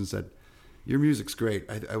afterwards and said, "Your music's great.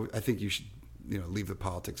 I think you should, leave the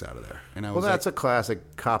politics out of there." And I was Well, that's a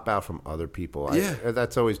classic cop out from other people. Yeah.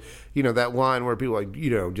 That's always, that line where people are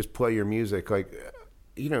like, just play your music. Like,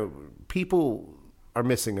 people are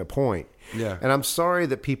missing a point. Yeah. And I'm sorry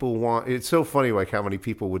that people want, it's so funny like how many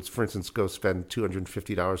people would, for instance, go spend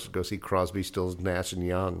 $250 to go see Crosby, Stills, Nash and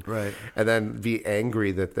Young. Right. And then be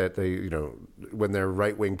angry that they, when they're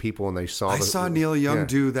right-wing people and they saw I saw Neil Young yeah.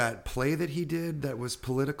 do that play that he did that was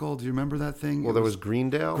political. Do you remember that thing? Well, there was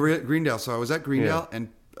Greendale. Greendale. So I was at Greendale Yeah. and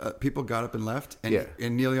people got up and left. And, Yeah.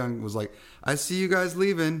 and Neil Young was like, "I see you guys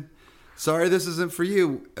leaving. Sorry, this isn't for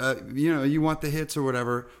you. You want the hits or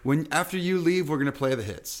whatever. After you leave, we're going to play the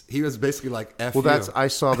hits." He was basically like, "F Well, you." I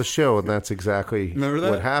saw the show, and that's exactly Remember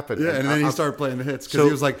that? what happened. Yeah, and then he I'll- started playing the hits because So-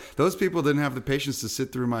 he was like, "Those people didn't have the patience to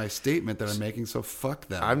sit through my statement that I'm making, so fuck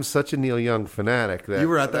them." I'm such a Neil Young fanatic that You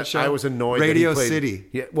were at that show? I was annoyed. Radio that he played, City.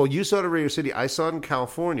 Yeah. Well, you saw it at Radio City. I saw it in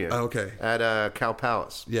California. Oh, okay. At Cal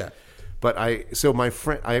Palace. Yeah. But my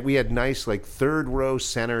friend, we had nice like third row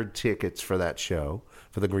centered tickets for that show,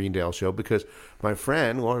 for the Greendale show, because my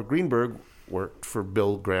friend Laura Greenberg worked for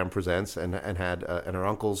Bill Graham Presents and had and her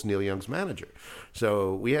uncle's Neil Young's manager.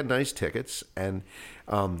 So we had nice tickets and.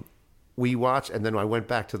 We watched, and then I went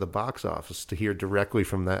back to the box office to hear directly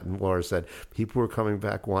from that. And Laura said, people were coming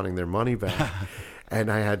back wanting their money back.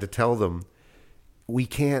 And I had to tell them, we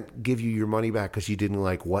can't give you your money back because you didn't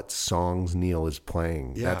like what songs Neil is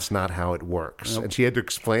playing. Yeah. That's not how it works. Nope. And she had to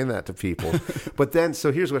explain that to people. But then,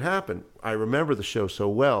 so here's what happened. I remember the show so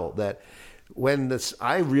well that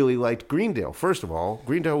I really liked Greendale. First of all,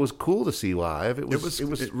 Greendale was cool to see live. It was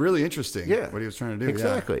really interesting. yeah, What he was trying to do.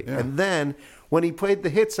 exactly. Yeah. And then when he played the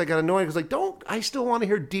hits, I got annoyed. I was like, I still want to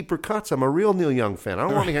hear deeper cuts. I'm a real Neil Young fan. I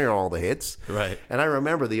don't want to hear all the hits. Right. And I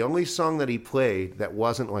remember the only song that he played that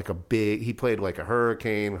wasn't like he played like a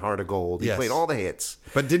Hurricane, Heart of Gold. He Yes. played all the hits.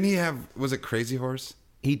 But didn't he have? Was it Crazy Horse?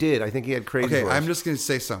 He did. I think he had Crazy Okay, Horse. I'm just going to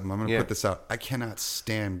say something. I'm going to Yeah. put this out. I cannot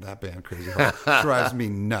stand that band, Crazy Horse. It drives me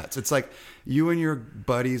nuts. It's like you and your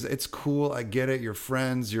buddies. It's cool. I get it. You're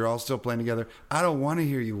friends. You're all still playing together. I don't want to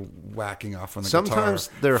hear you whacking off on the Sometimes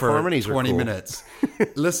guitar their for harmonies are 20 cool. minutes.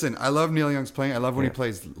 Listen, I love Neil Young's playing. I love when he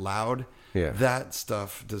plays loud. Yeah. That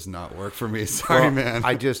stuff does not work for me. Sorry, Well, man.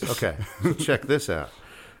 okay. So check this out.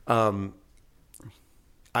 I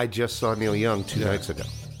just saw Neil Young 2 nights ago.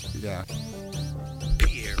 Yeah.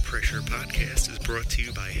 The Air Pressure Podcast is brought to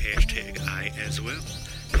you by hashtag I as well.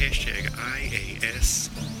 Hashtag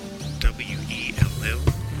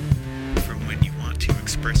IASWELL. From when you want to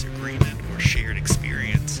express agreement or shared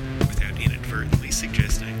experience without inadvertently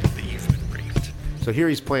suggesting that you've been raped. So here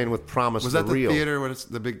he's playing with Promise Was the that the Real. theater? What is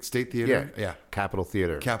the big state theater? Yeah. Capitol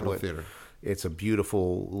Theater. Capitol Theater. It's a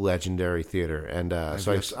beautiful, legendary theater. And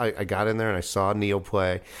so guess- I got in there and I saw Neil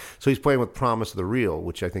play. So he's playing with Promise the Real,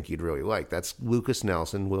 which I think you'd really like. That's Lucas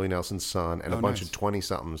Nelson, Willie Nelson's son, and a bunch nice. of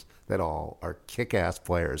 20-somethings that all are kick-ass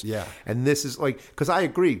players. Yeah. And this is like, because I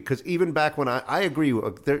agree, because even back when I agree,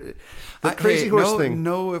 the Crazy Horse thing.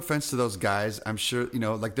 No offense to those guys. I'm sure,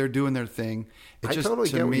 like they're doing their thing. It I just, totally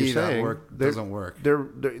to get what me, you're that saying. doesn't work.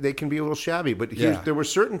 They can be a little shabby, but Yeah. there were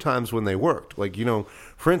certain times when they worked. Like,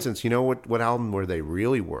 for instance, what album where they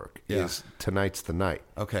really work Yeah. is Tonight's the Night.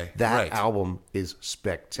 Okay, That right. album is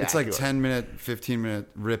spectacular. It's like 10-minute, 15-minute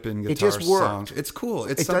ripping guitar just worked. songs. It's cool.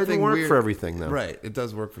 It's It doesn't something work weird. for everything, though. Right. It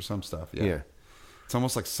does work for some stuff. Yeah. Yeah. It's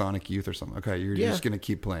almost like Sonic Youth or something. Okay, you're Yeah. just going to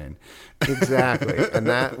keep playing. Exactly. And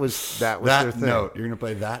that was their That thing. note. You're going to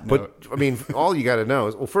play that note. But I mean, all you got to know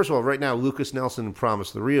is, well, first of all, right now, Lucas Nelson and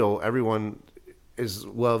Promise the Real, everyone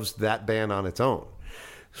loves that band on its own.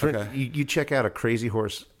 Okay. You check out a Crazy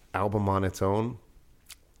Horse album on its own,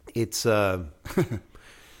 It's I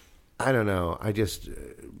don't know.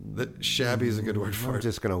 Shabby is a good word for I'm it.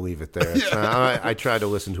 just going to leave it there. I tried to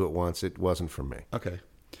listen to it once. It wasn't for me. Okay.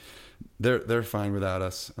 They're fine without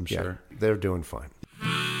us, I'm sure. They're doing fine.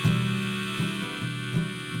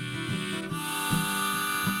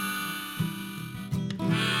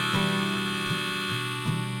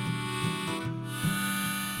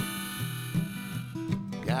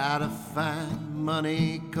 Gotta find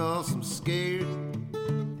money 'cause I'm scared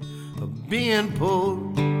of being poor.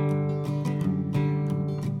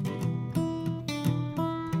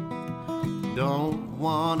 Don't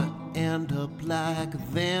wanna end up like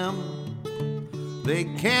them. They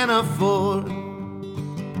can't afford.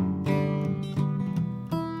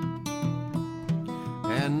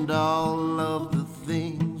 And all of the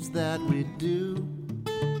things that we do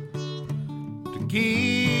to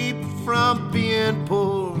keep from being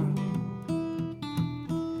poor,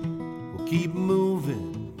 we'll keep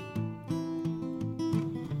moving,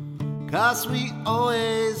 'cause we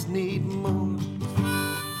always need more.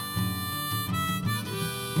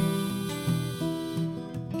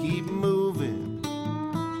 Keep moving,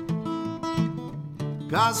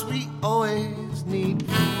 'cause we always need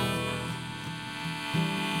more.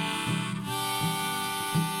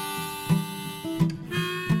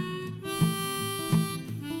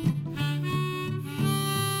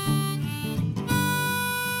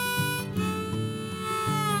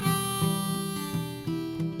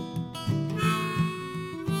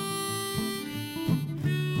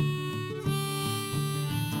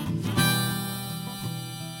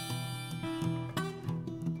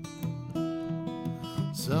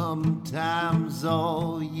 Sometimes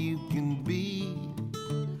all you can be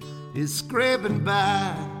is scraping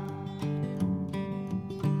by.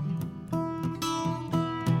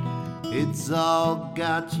 It's all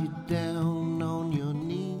got you down on your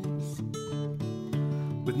knees,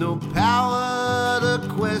 with no power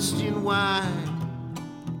to question why.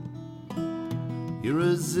 Your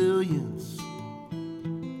resilience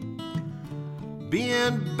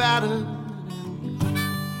being battered,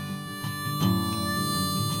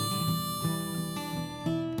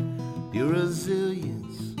 your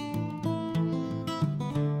resilience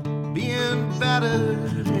being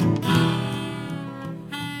battered.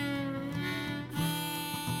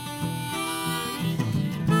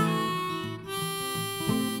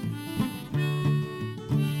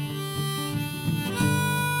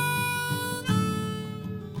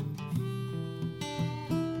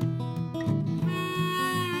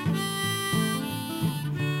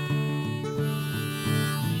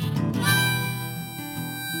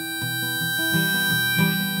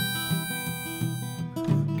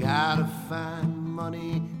 Gotta find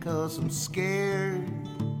money 'cause I'm scared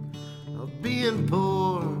of being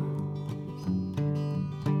poor.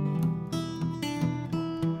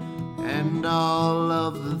 And all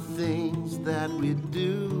of the things that we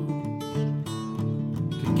do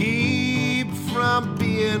to keep from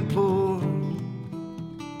being poor,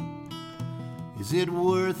 is it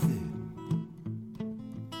worth it?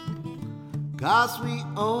 'Cause we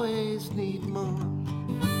always need more.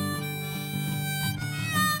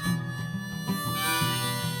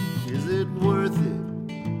 Is it worth it?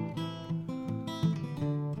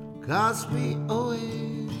 'Cause we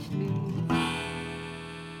always need.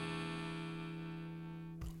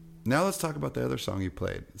 Now let's talk about the other song you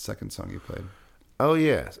played, the second song you played. Oh,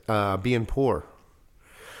 yeah. Being Poor.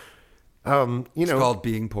 It's called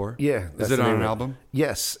Being Poor? Yeah. Is it on an album?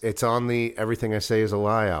 Yes. It's on the Everything I Say Is a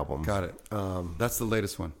Lie album. Got it. That's the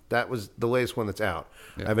latest one. That was the latest one that's out.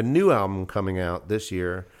 Yeah. I have a new album coming out this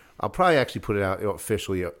year. I'll probably actually put it out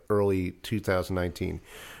officially early 2019.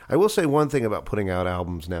 I will say one thing about putting out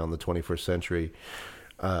albums now in the 21st century.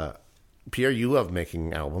 Pierre, you love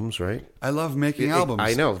making albums, right? I love making albums.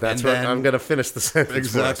 I know. That's And what then- I'm going to finish the sentence.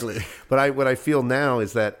 Exactly. first. But what I feel now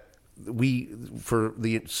is that for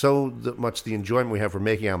much the enjoyment we have for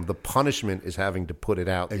making albums, the punishment is having to put it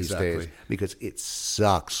out these days because it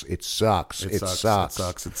sucks. It sucks. It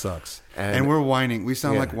sucks. And we're whining. We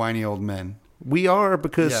sound Yeah. like whiny old men. We are,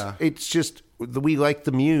 because Yeah. it's just we like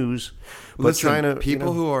the muse, but Listen, trying to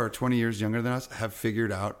people who are 20 years younger than us have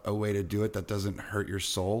figured out a way to do it that doesn't hurt your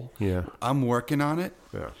soul. Yeah. I'm working on it.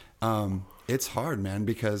 Yeah. It's hard, man,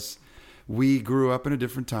 because we grew up in a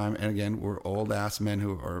different time, and again, we're old ass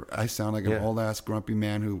men I sound like an old ass grumpy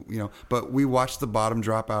man who, but we watched the bottom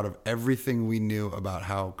drop out of everything we knew about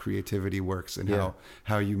how creativity works and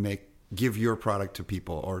how you give your product to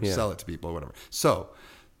people or sell it to people or whatever. So,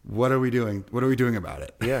 what are we doing? What are we doing about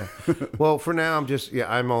it? Yeah. Well, for now,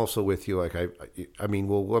 I'm also with you. Like, I mean,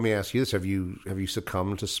 well, let me ask you this: Have you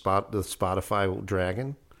succumbed to the Spotify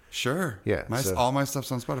dragon? Sure. Yeah, All my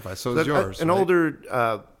stuff's on Spotify. So is yours. An right?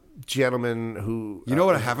 older gentleman who... You know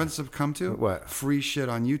what I haven't succumbed to? What? Free shit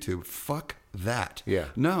on YouTube. Fuck that. Yeah.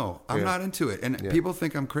 No, I'm Yeah. not into it. And people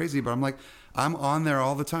think I'm crazy, but I'm like, I'm on there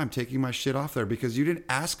all the time taking my shit off there because you didn't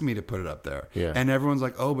ask me to put it up there. Yeah. And everyone's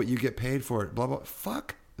like, oh, but you get paid for it. Blah, blah.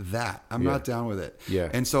 Fuck that. I'm not down with it. Yeah.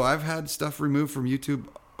 And so I've had stuff removed from YouTube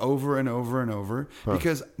over and over and over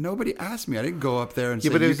because nobody asked me. I didn't go up there and say,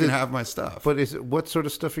 but you can have my stuff. But what sort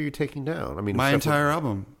of stuff are you taking down? I mean, My stuff entire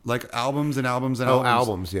album, like albums and albums and Oh,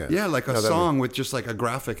 albums. albums, yeah. Yeah, like a No, that song with just like a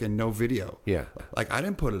graphic and no video. Yeah. Like I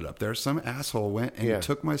didn't put it up there. Some asshole went and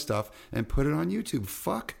took my stuff and put it on YouTube.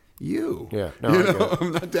 Fuck you. Yeah. No, you I know, get it.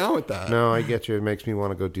 I'm not down with that. No, I get you. It makes me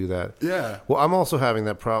want to go do that. Yeah. Well, I'm also having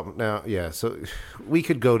that problem now. Yeah. So we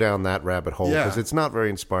could go down that rabbit hole Yeah. because it's not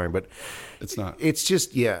very inspiring, but It's not. it's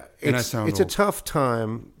just, And I sound it's a old. tough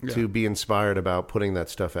time to be inspired about putting that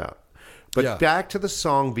stuff out. But back to the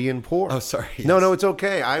song "Being Poor." Oh, sorry. No, it's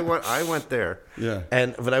okay. I went there. Yeah.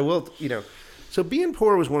 But I will, So "Being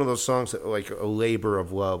Poor" was one of those songs that, like, a labor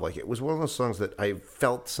of love. Like, it was one of those songs that I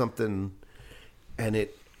felt something, and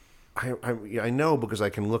I know because I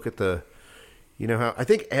can look at the, how I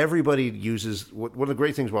think everybody uses. One of the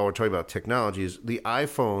great things while we're talking about technology is the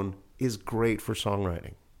iPhone is great for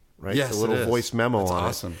songwriting. Right? Yes, the little it is. voice memo It's on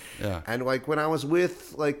awesome. it. Yeah. And like when I was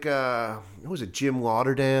with who was it, Jim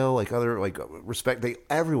Lauderdale, like other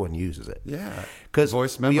everyone uses it. Yeah. Because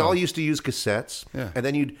Voice memo. we all used to use cassettes. Yeah. And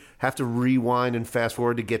then you'd have to rewind and fast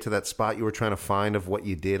forward to get to that spot you were trying to find of what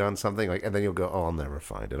you did on something. And then you'll go, oh, I'll never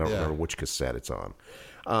find it. I don't remember which cassette it's on.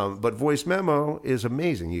 But voice memo is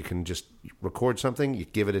amazing. You can just record something, you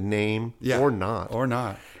give it a name, or not.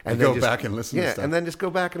 And then go just- back and listen to stuff. and then just go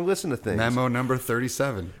back and listen to things. Memo number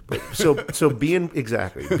 37. So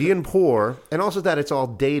being poor, and also that it's all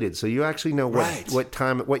dated, so you actually know what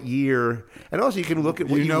time, what year, and also you can look at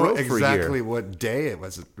what you know wrote for a exactly year. what day it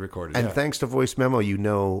was recorded. And yeah. thanks to voice memo,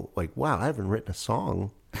 like, wow, I haven't written a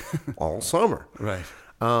song all summer. Right.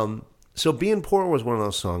 So "Being Poor" was one of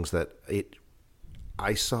those songs that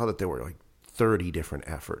I saw that there were like 30 different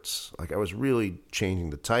efforts. Like I was really changing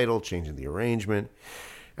the title, changing the arrangement.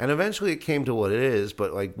 And eventually it came to what it is,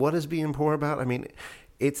 but like, what is "Being Poor" about? I mean,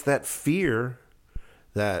 it's that fear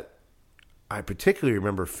that I particularly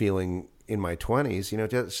remember feeling in my 20s,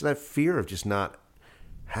 just that fear of just not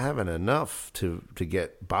having enough to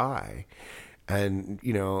get by. And,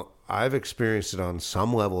 I've experienced it on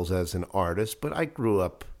some levels as an artist, but I grew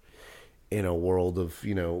up in a world of,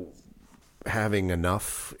 having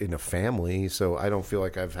enough in a family, so I don't feel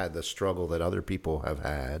like I've had the struggle that other people have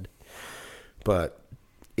had. But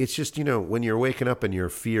it's just, when you're waking up and your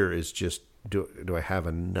fear is just, do I have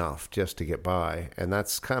enough just to get by? And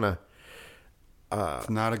that's kind of... it's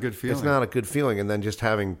not a good feeling. It's not a good feeling. And then just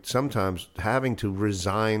sometimes having to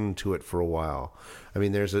resign to it for a while. I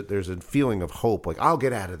mean, there's a feeling of hope, like, I'll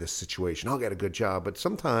get out of this situation, I'll get a good job. But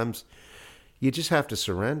sometimes you just have to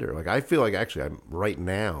surrender. Like, I feel like actually I'm right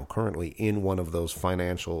now currently in one of those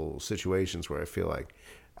financial situations where I feel like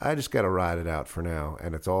I just got to ride it out for now.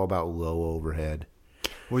 And it's all about low overhead.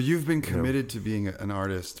 Well, you've been committed to being an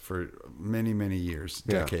artist for many, many years,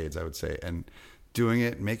 decades, I would say, and doing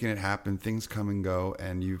it, making it happen. Things come and go,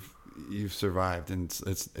 and you've survived, and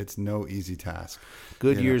it's no easy task.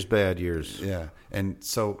 Good years, bad years. Yeah, and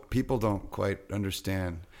so people don't quite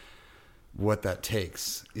understand what that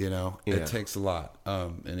takes. It takes a lot,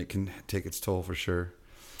 and it can take its toll for sure.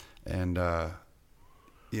 And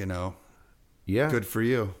good for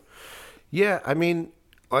you. Yeah, I mean,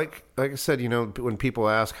 like I said, when people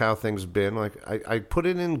ask how things have been, like I put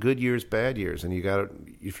it in good years, bad years, and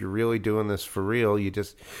if you're really doing this for real, you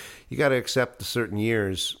got to accept the certain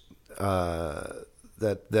years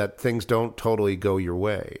that things don't totally go your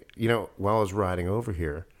way. While I was riding over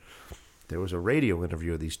here, there was a radio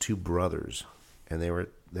interview of these two brothers, and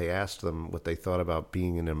they asked them what they thought about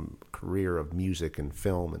being in a career of music and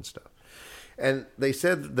film and stuff. And they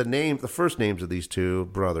said the first names of these two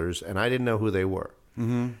brothers, and I didn't know who they were.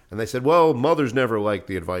 Mm-hmm. And they said, well, mothers never liked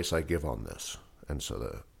the advice I give on this. And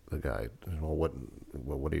so the guy, well,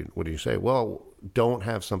 what do you say? Well, don't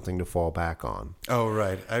have something to fall back on. Oh,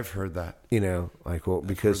 right. I've heard that.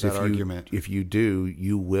 Because if you do,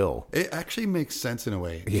 you will. It actually makes sense in a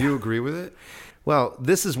way. Do you agree with it? Well,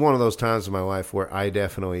 this is one of those times in my life where I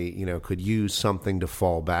definitely, could use something to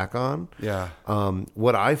fall back on. Yeah.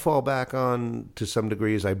 What I fall back on to some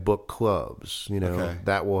degree is I book clubs. Okay.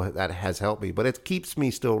 That has helped me, but it keeps me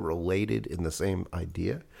still related in the same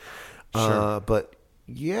idea. Sure. But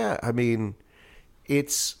yeah, I mean,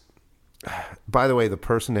 it's By the way, the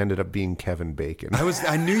person ended up being Kevin Bacon.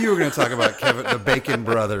 I knew you were going to talk about the Bacon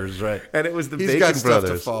brothers, right? And it was the He's Bacon got stuff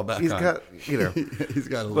brothers. to fall back He's on. got, He's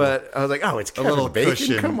got a little. but I was like, oh, it's Kevin little Bacon.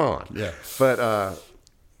 cushion. Come on. Yeah. But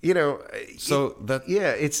So that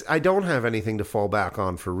it's I don't have anything to fall back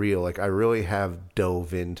on for real. Like I really have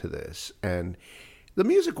dove into this, and the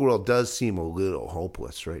music world does seem a little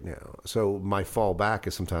hopeless right now. So my fallback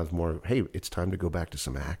is sometimes more, hey, it's time to go back to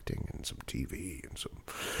some acting and some TV and some.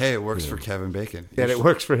 hey, it works for Kevin Bacon. And it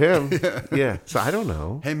works for him. Yeah. So I don't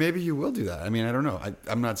know. Hey, maybe you will do that. I mean, I don't know.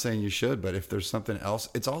 I'm not saying you should, but if there's something else,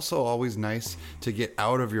 it's also always nice to get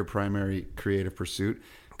out of your primary creative pursuit.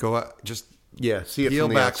 Go out, just See it peel from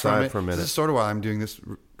the back from outside it. for a minute. This is sort of why I'm doing this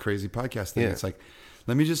crazy podcast thing. Yeah. It's like,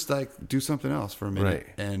 let me just like do something else for a minute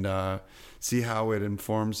Right. and see how it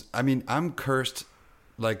informs. I mean, I'm cursed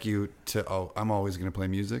like you I'm always going to play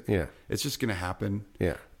music. Yeah. It's just going to happen.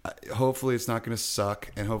 Yeah. Hopefully it's not going to suck,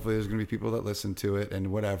 and hopefully there's going to be people that listen to it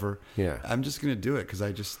and whatever. Yeah. I'm just going to do it because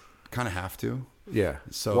I just kind of have to. Yeah.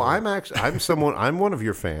 So- well, I'm one of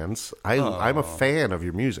your fans. I'm a fan of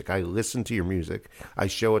your music. I listen to your music. I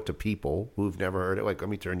show it to people who've never heard it. Like, let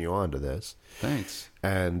me turn you on to this. Thanks.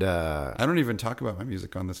 And I don't even talk about my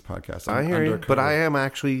music on this podcast. I hear you, undercover. but I am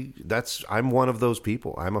actually. I'm one of those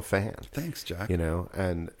people. I'm a fan. Thanks, Jack.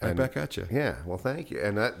 And Right back at you. Yeah. Well, thank you.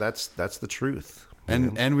 And that's the truth.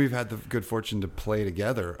 And we've had the good fortune to play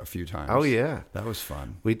together a few times. Oh yeah, that was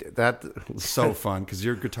fun. That So fun because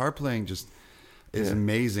your guitar playing just is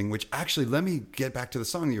amazing. Which actually, let me get back to the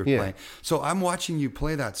song that you were playing. So I'm watching you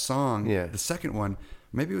play that song. Yeah. The second one,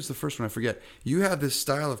 maybe it was the first one. I forget. You have this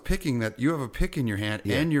style of picking that you have a pick in your hand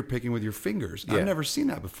and you're picking with your fingers. Yeah. I've never seen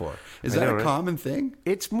that before. Is I that know, a right? common thing?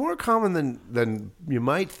 It's more common than you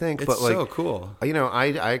might think. It's but like, so cool.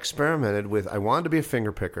 I experimented with. I wanted to be a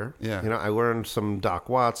finger picker. Yeah. I learned some Doc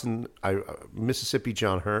Watson. Mississippi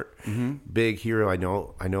John Hurt, big hero. I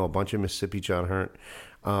know a bunch of Mississippi John Hurt.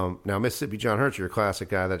 Now Mississippi John Hurt's your classic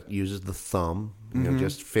guy that uses the thumb,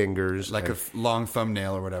 just fingers, Like a long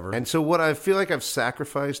thumbnail or whatever. And so what I feel like I've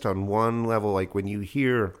sacrificed on one level, like when you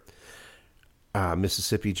hear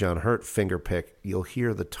Mississippi John Hurt finger pick, you'll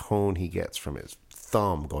hear the tone he gets from his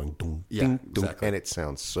thumb going ding, ding, ding, exactly. and it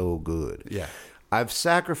sounds so good. Yeah. I've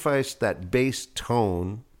sacrificed that bass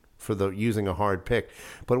tone for using a hard pick,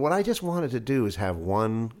 but what I just wanted to do is have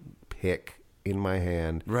one pick in my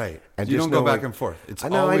hand, Right. And You just don't go know, back like, and forth. It's I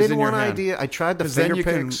know. always I didn't in your want hand. idea. I tried the 'Cause finger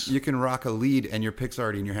then picks. you can rock a lead and your pick's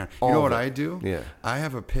already in your hand. You All know of what it. I do? Yeah. I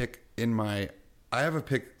have a pick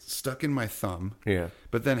stuck in my thumb. Yeah.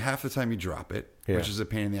 But then half the time you drop it, Yeah. which is a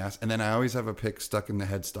pain in the ass. And then I always have a pick stuck in the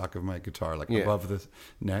headstock of my guitar, like above the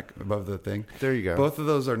neck, above the thing. There you go. Both of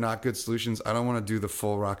those are not good solutions. I don't want to do the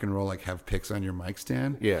full rock and roll, like have picks on your mic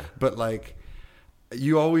stand. Yeah. But like,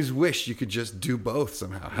 you always wish you could just do both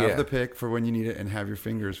somehow. Have Yeah. the pick for when you need it and have your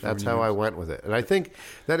fingers for That's when you how need I it. went with it. And I think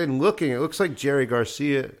that in looking, it looks like Jerry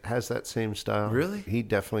Garcia has that same style. Really? He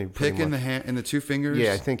definitely pretty Pick in the much- hand in the two fingers.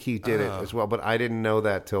 Yeah, I think he did it Oh. as well. But I didn't know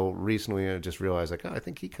that till recently. I just realized, like, I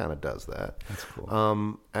think he kind of does that. That's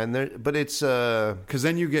cool. But it's Because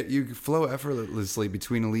then you flow effortlessly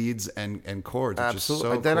between leads and chords. Which absolutely.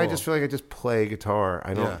 Is so Then I cool. just feel like I just play guitar.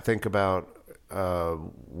 I don't Yeah. think about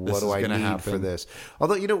what This do is I gonna need happen. for this.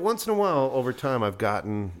 Although once in a while, over time, I've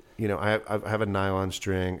gotten I have a nylon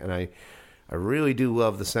string, and I really do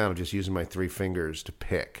love the sound of just using my three fingers to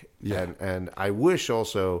pick. Yeah. And I wish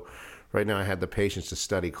also. Right now, I had the patience to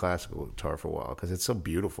study classical guitar for a while because it's so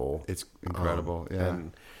beautiful. It's incredible. Yeah.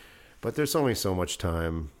 But there's only so much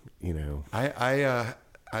time,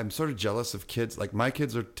 I'm sort of jealous of kids. Like my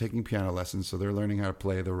kids are taking piano lessons, so they're learning how to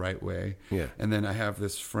play the right way. Yeah. And then I have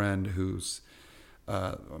this friend who's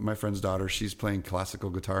my friend's daughter. She's playing classical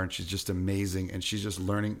guitar, and she's just amazing. And she's just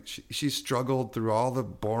learning. She struggled through all the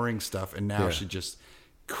boring stuff, and now Yeah. she just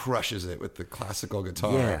crushes it with the classical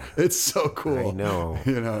guitar. Yeah. It's so cool. I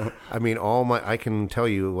know. I mean, I can tell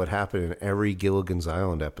you what happened in every Gilligan's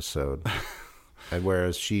Island episode. And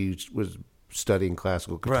whereas she was studying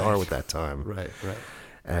classical guitar Right. with that time. Right.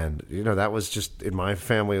 And, that was just in my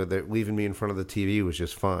family, that leaving me in front of the TV was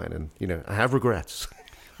just fine. And, I have regrets.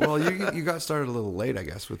 Well, you got started a little late, I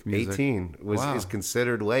guess, with music. 18 Wow. is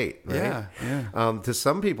considered late, right? Yeah. To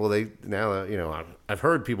some people, I've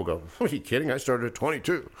heard people go, "Are you kidding? I started at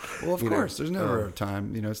 22." Well, of course, there's never a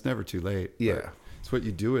time. It's never too late. but Yeah. it's what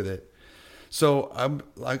you do with it. So I'm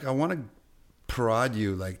like, I want to prod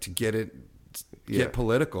you, like, to get Yeah.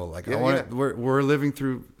 political. Like, I Yeah, want yeah. we're living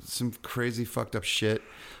through some crazy fucked up shit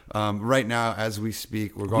right now as we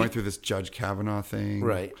speak. We're going through this Judge Kavanaugh thing,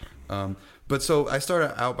 Right. But so I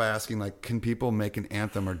started out by asking, like, can people make an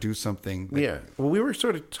anthem or do something? Yeah. Well, we were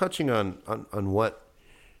sort of touching on what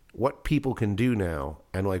what people can do now,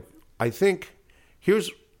 and like I think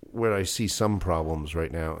here's where I see some problems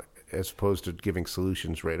right now, as opposed to giving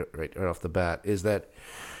solutions right off the bat, is that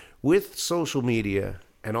with social media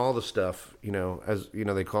and all the stuff, as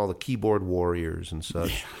they call the keyboard warriors and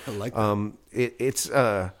such. Yeah, I like that. It's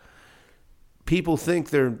people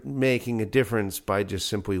think they're making a difference by just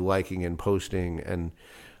simply liking and posting, and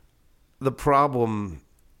the problem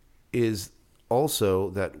is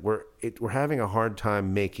also that we're having a hard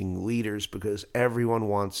time making leaders because everyone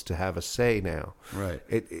wants to have a say now. Right.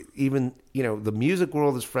 Even the music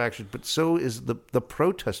world is fractured, but so is the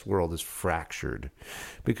protest world is fractured,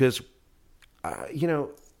 because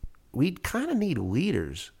we kind of need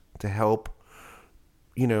leaders to help.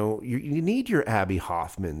 You need your Abby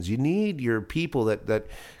Hoffmans. You need your people that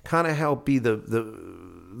kind of help be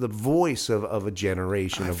the voice of a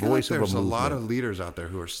generation, a voice of a movement. There's a lot of leaders out there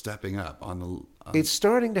who are stepping up It's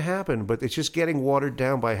starting to happen, but it's just getting watered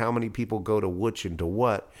down by how many people go to which and to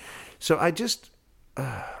what. So I just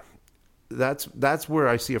that's where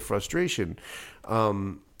I see a frustration.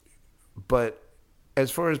 But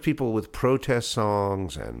as far as people with protest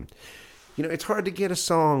songs, and it's hard to get a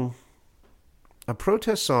song. A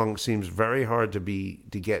protest song seems very hard to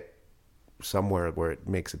get somewhere where it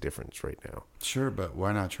makes a difference right now. Sure, but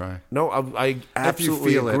why not try? No, I absolutely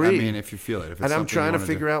if you feel agree. it. I mean, if you feel it. If it's and I'm something trying you to wanna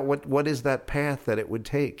figure do. out what is that path that it would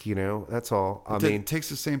take. That's all. It takes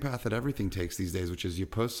the same path that everything takes these days, which is you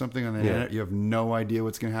post something on the Yeah. internet, you have no idea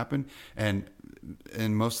what's going to happen, and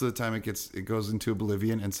most of the time it goes into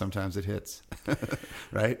oblivion, and sometimes it hits,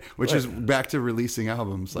 right? Which is back to releasing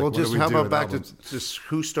albums. Like, well, what do just we how do about with back albums? to just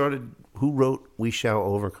who wrote "We Shall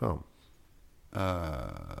Overcome"?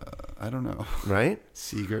 I don't know. Right?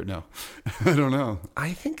 Seeger? No, I don't know.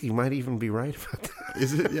 I think you might even be right about that.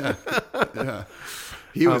 Is it? Yeah, yeah.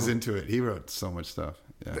 He was into it. He wrote so much stuff.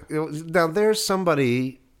 Yeah. Now there's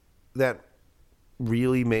somebody that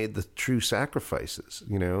really made the true sacrifices.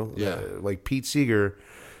 Yeah. Like Pete Seeger.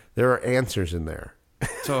 There are answers in there.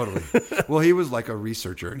 Totally. Well, he was like a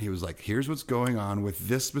researcher, and he was like, here's what's going on with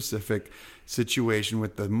this specific situation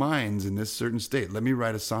with the mines in this certain state. Let me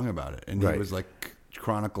write a song about it. And Right. he was like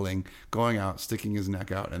chronicling, going out, sticking his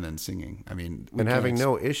neck out, and then singing. I mean, And having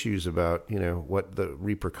no issues about, what the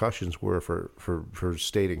repercussions were for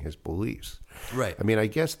stating his beliefs. Right. I mean, I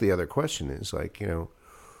guess the other question is like,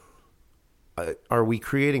 are we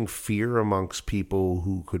creating fear amongst people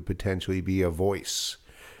who could potentially be a voice?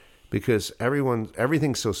 Because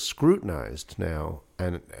everything's so scrutinized now,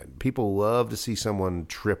 and people love to see someone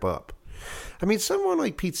trip up. I mean, someone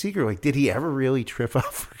like Pete Seeger, like, did he ever really trip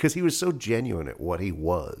up? Because he was so genuine at what he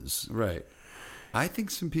was. Right. I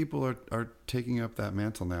think some people are taking up that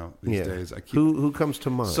mantle now these days. Who comes to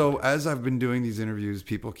mind? So as I've been doing these interviews,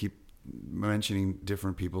 people keep mentioning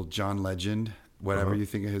different people. John Legend, whatever you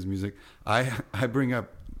think of his music. I bring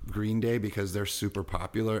up Green Day because they're super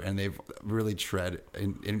popular and they've really tread,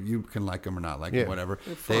 and you can like them or not like them, whatever.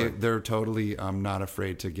 They're totally not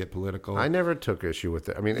afraid to get political. I never took issue with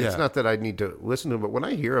it. I mean, it's not that I need to listen to it, but when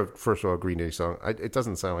I hear first of all, a Green Day song, it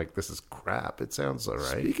doesn't sound like this is crap. It sounds all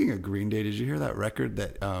right. Speaking of Green Day, did you hear that record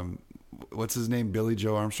that what's his name, Billy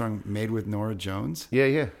Joe Armstrong made with Norah Jones?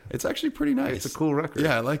 Yeah. It's actually pretty nice. It's a cool record.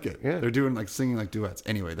 Yeah, I like it. Yeah. They're doing like singing like duets.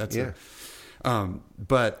 Anyway, that's Yeah.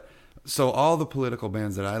 But so all the political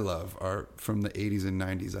bands that I love are from the 80s and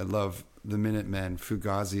 90s. I love the Minutemen.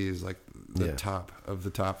 Fugazi is like the top of the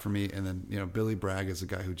top for me. And then, Billy Bragg is a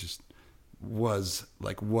guy who just was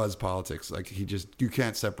politics. Like you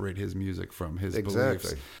can't separate his music from his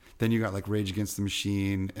beliefs. Then you got like Rage Against the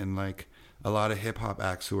Machine and like a lot of hip hop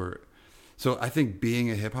acts who are. So I think being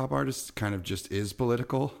a hip hop artist kind of just is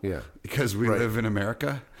political. Yeah. Because we live in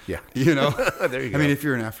America. Yeah. There you go. I mean, if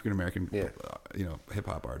you're an African American, hip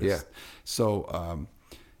hop artist. Yeah. So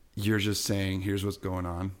you're just saying, here's what's going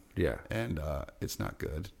on. Yeah. And it's not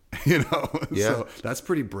good. Yeah. So that's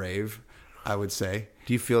pretty brave, I would say.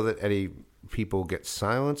 Do you feel that any people get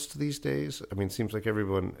silenced these days? I mean, it seems like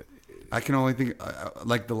everyone. I can only think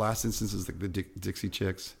like the last instance is like the Dixie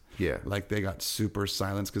Chicks. Yeah. Like they got super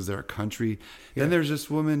silenced because they're a country. Yeah. Then there's this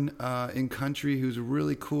woman in country who's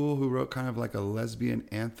really cool who wrote kind of like a lesbian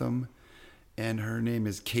anthem. And her name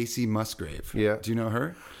is Casey Musgrave. Yeah. Do you know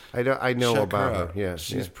her? I know Check about her. out. Yeah.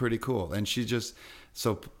 She's pretty cool. And she just,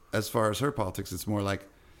 so as far as her politics, it's more like,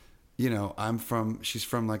 she's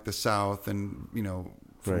from like the South and,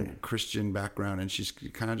 from Christian background. And she's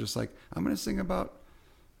kind of just like, I'm going to sing about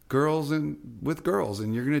girls and with girls,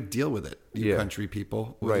 and you're going to deal with it, you country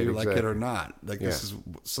people, whether you like it or not. Like this is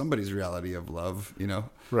somebody's reality of love,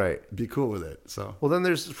 Right. Be cool with it. So, well, then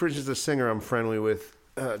there's, for instance, a singer I'm friendly with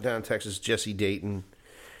down in Texas, Jesse Dayton.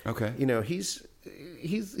 Okay.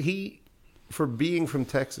 he for being from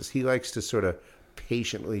Texas, he likes to sort of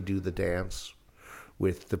patiently do the dance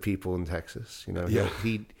with the people in Texas. You know, Yeah.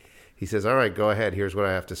 he says, "All right, go ahead. Here's what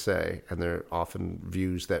I have to say," and they're often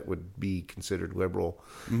views that would be considered liberal,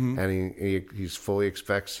 and he fully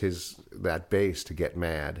expects that base to get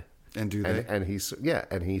mad. And do they? And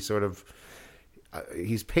he sort of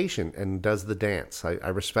he's patient and does the dance. I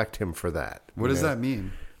respect him for that. What does that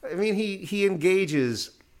mean? I mean, he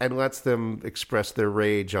engages and lets them express their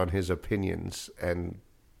rage on his opinions and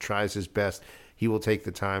tries his best. He will take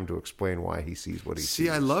the time to explain why he sees what he sees. See,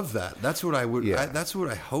 I love that. That's what I would. Yeah. That's what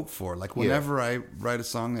I hope for. Like whenever I write a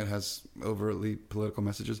song that has overtly political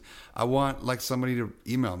messages, I want like somebody to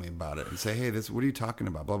email me about it and say, "Hey, what are you talking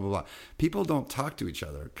about?" Blah blah blah. People don't talk to each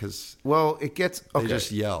other because Well, it gets they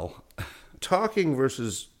just yell. talking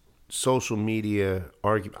versus social media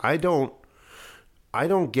argument. I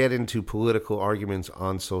don't get into political arguments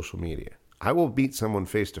on social media. I will beat someone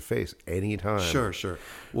face to face anytime. Sure.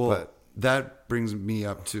 Well, But- that brings me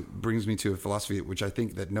to a philosophy which I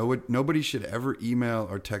think that nobody should ever email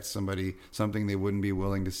or text somebody something they wouldn't be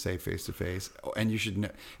willing to say face to face, and you should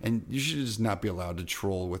just not be allowed to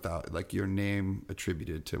troll without like your name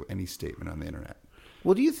attributed to any statement on the internet.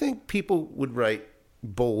 Well, do you think people would write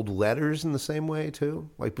bold letters in the same way too?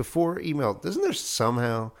 Like before email, doesn't there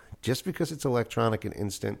somehow, just because it's electronic and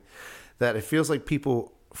instant, that it feels like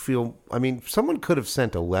people feel, I mean, someone could have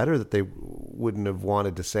sent a letter that they wouldn't have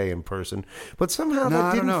wanted to say in person, but somehow No, that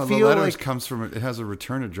I didn't don't know. feel The letter like... comes from it has a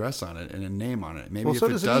return address on it and a name on it. Maybe Well, if so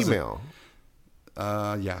it does an doesn't, email.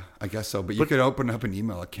 Yeah, I guess so. But you could open up an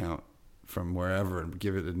email account from wherever and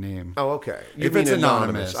give it a name. Oh, okay. You If mean it's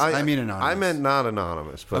anonymous. I mean anonymous. I meant not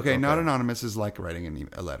anonymous. But Okay, not anonymous is like writing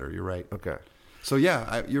a letter. You're right. Okay. So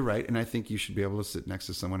yeah, you're right, and I think you should be able to sit next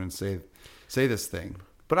to someone and say this thing.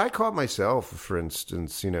 But I caught myself, for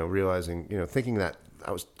instance, realizing, thinking that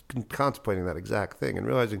I was contemplating that exact thing and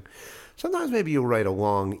realizing sometimes maybe you'll write a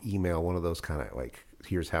long email, one of those kind of like,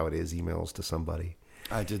 here's how it is emails to somebody.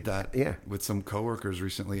 I did that with some coworkers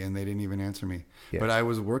recently, and they didn't even answer me. Yeah. But I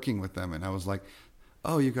was working with them, and I was like,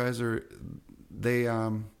 "Oh, you guys are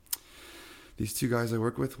these two guys I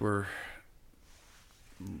work with were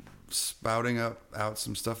spouting out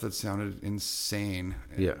some stuff that sounded insane."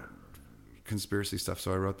 Yeah. Conspiracy stuff.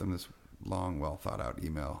 So I wrote them this long, well thought out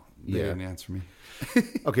email. They Yeah. didn't answer me.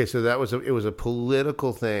 Okay, so it was a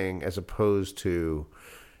political thing as opposed to,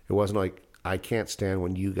 it wasn't like, I can't stand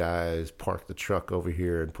when you guys park the truck over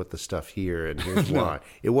here and put the stuff here and here's why.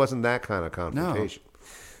 It wasn't that kind of confrontation.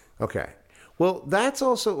 Okay. Well, that's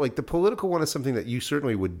also like the political one is something that you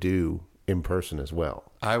certainly would do in person as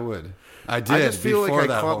well. I would. I did. I just feel like before I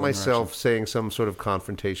that caught whole myself saying some sort of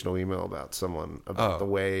confrontational email about someone, about the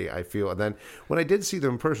way I feel. And then when I did see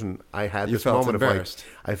them in person, I had You this felt moment embarrassed. of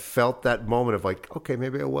like, I felt that moment of like, okay,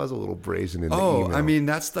 maybe I was a little brazen in the email. I mean,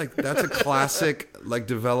 that's a classic like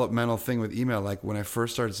developmental thing with email. Like when I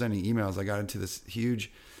first started sending emails, I got into this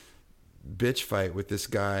huge bitch fight with this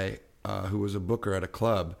guy who was a booker at a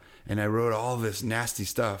club, and I wrote all this nasty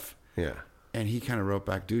stuff. Yeah. And he kind of wrote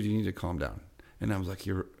back, "Dude, you need to calm down." And I was like,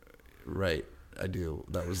 "You're right. I do.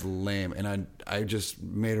 That was lame." And I just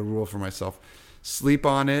made a rule for myself: sleep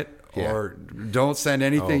on it, or don't send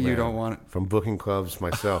anything you don't want. From booking clubs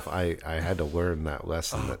myself, I had to learn that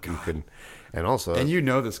lesson that you can, and also, And you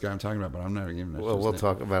know this guy I'm talking about, but I'm not even. well, we'll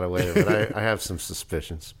talk about it later. But I have some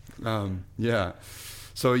suspicions. Yeah.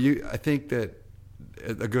 So I think that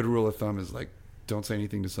a good rule of thumb is like, don't say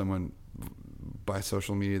anything to someone by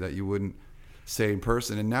social media that you wouldn't say in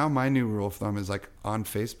person. And now my new rule of thumb is like on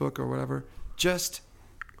Facebook or whatever,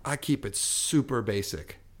 I keep it super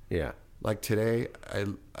basic. Yeah. Like today,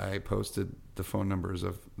 I posted the phone numbers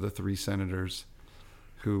of the 3 senators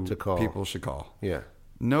who To call. people should call. Yeah.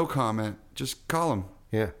 No comment, just call them.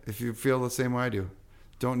 Yeah. If you feel the same way I do.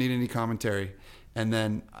 Don't need any commentary. And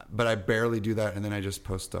then, but I barely do that. And then I just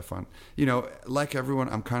post stuff on, like everyone,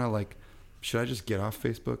 I'm kind of like, should I just get off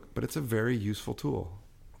Facebook? But it's a very useful tool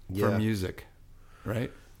for Yeah. music,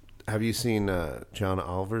 right? Have you seen John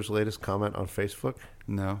Oliver's latest comment on Facebook?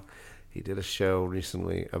 No. He did a show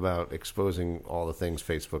recently about exposing all the things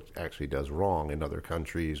Facebook actually does wrong in other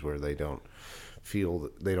countries where they don't feel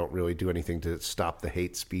that they don't really do anything to stop the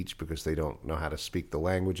hate speech because they don't know how to speak the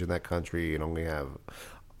language in that country and only have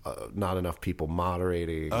not enough people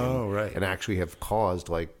moderating. Right. And actually have caused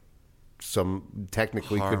like some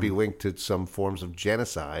technically harm. could be linked to some forms of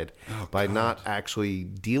genocide by not actually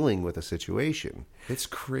dealing with a situation. It's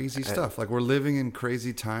crazy stuff. Like we're living in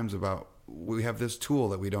crazy times we have this tool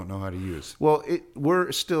that we don't know how to use. Well,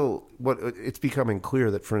 it's becoming clear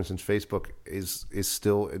that, for instance, Facebook is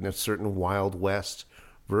still in a certain Wild West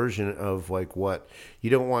version of like what you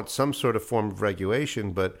don't want some sort of form of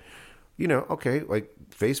regulation, but okay, like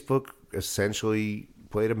Facebook essentially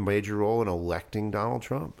played a major role in electing Donald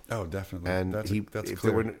Trump. Oh, definitely. And that's if clear.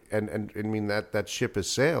 there were, and I mean that ship has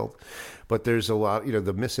sailed, but there's a lot,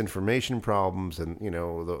 the misinformation problems and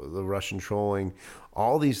the Russian trolling,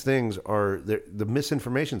 all these things are the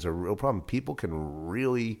misinformation is a real problem. People can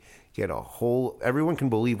really get everyone can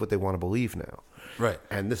believe what they want to believe now. Right.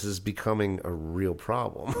 And this is becoming a real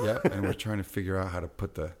problem. Yeah, and we're trying to figure out how to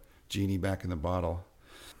put the genie back in the bottle.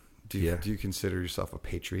 Do you consider yourself a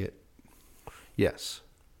patriot? Yes.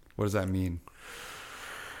 What does that mean?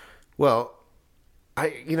 Well,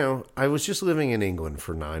 I was just living in England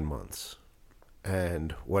for 9 months.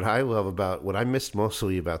 And what I missed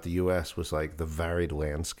mostly about the U.S. was like the varied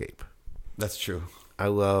landscape. That's true. I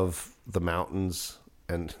love the mountains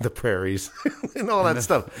and the prairies and all that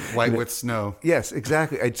stuff. White with snow. Yes,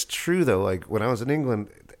 exactly. It's true though. Like when I was in England,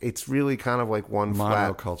 it's really kind of like one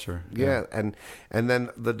flat monoculture. Yeah, and then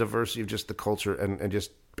the diversity of just the culture and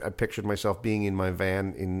just I pictured myself being in my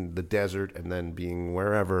van in the desert and then being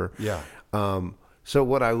wherever. Yeah. So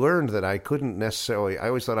what I learned that I couldn't necessarily, I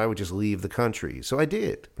always thought I would just leave the country. So I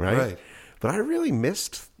did, right? Right. But I really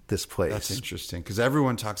missed this place. That's interesting because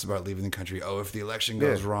everyone talks about leaving the country. Oh, if the election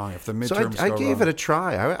goes wrong, if the midterms so I go gave wrong. it a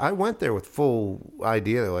try. I went there with full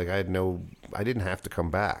idea. Like I didn't have to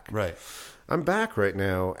come back. Right. I'm back right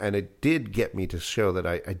now, and it did get me to show that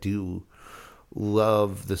I do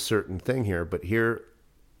love the certain thing here. But here,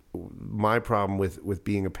 my problem with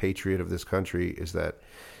being a patriot of this country is that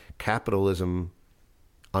capitalism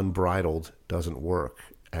unbridled doesn't work.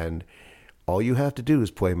 And all you have to do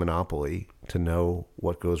is play Monopoly to know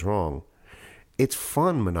what goes wrong. It's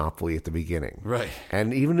fun, Monopoly, at the beginning. Right.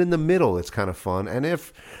 And even in the middle, it's kind of fun. And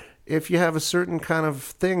if you have a certain kind of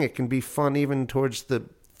thing, it can be fun even towards the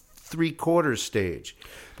 3/4 stage.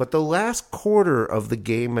 But the last quarter of the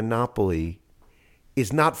game Monopoly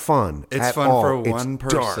is not fun. It's at fun all. for It's one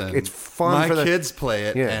dark. person. It's fun My for the kids play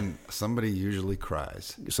it, Yeah. and somebody usually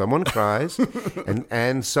cries. Someone cries,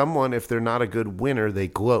 and someone, if they're not a good winner, they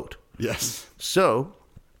gloat. Yes. So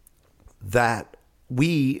that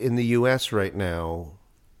we in the U.S. right now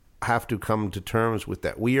have to come to terms with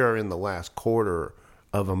that. We are in the last quarter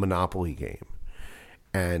of a Monopoly game.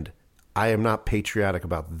 And I am not patriotic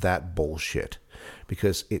about that bullshit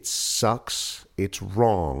because it sucks, it's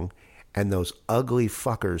wrong, and those ugly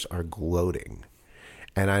fuckers are gloating.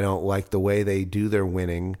 And I don't like the way they do their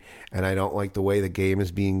winning, and I don't like the way the game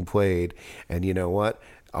is being played. And you know what?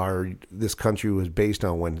 This country was based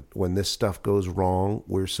on when this stuff goes wrong,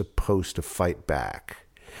 we're supposed to fight back.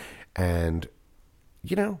 And,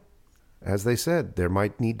 as they said, there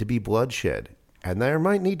might need to be bloodshed. And there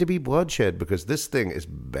might need to be bloodshed because this thing is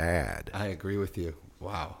bad. I agree with you.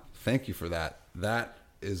 Wow. Thank you for that. That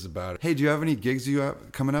is about it. Hey, do you have any gigs you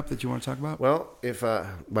have coming up that you want to talk about? Well, if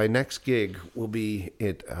my next gig will be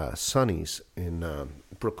at Sonny's in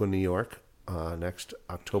Brooklyn, New York, next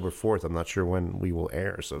October 4th. I'm not sure when we will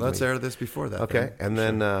air. So let's air this before that. Okay. And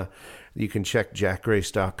then you can check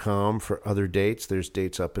jackgrace.com for other dates. There's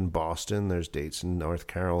dates up in Boston. There's dates in North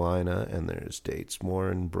Carolina. And there's dates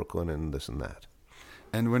more in Brooklyn and this and that.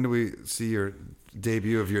 And when do we see your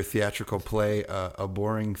debut of your theatrical play, A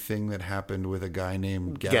Boring Thing That Happened with a Guy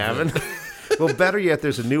Named Gavin? Well, better yet,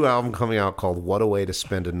 there's a new album coming out called What a Way to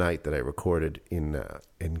Spend a Night that I recorded in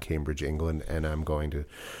Cambridge, England. And I'm going to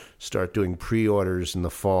start doing pre-orders in the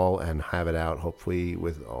fall and have it out, hopefully,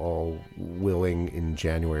 with all willing in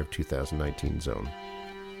January of 2019 zone.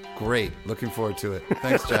 Great. Looking forward to it.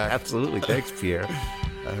 Thanks, Jack. Absolutely. Thanks, Pierre.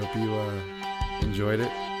 I hope you enjoyed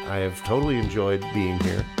it. I have totally enjoyed being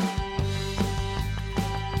here.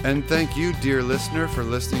 And thank you, dear listener, for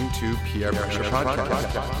listening to Pierre Pressure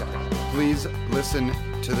Podcast. Please listen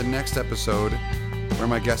to the next episode where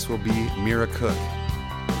my guest will be Mira Cook.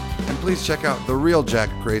 And please check out the real Jack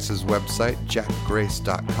Grace's website,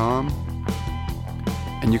 jackgrace.com.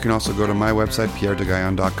 And you can also go to my website,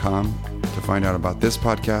 pierredegaillon.com, to find out about this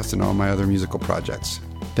podcast and all my other musical projects.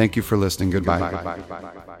 Thank you for listening. Goodbye.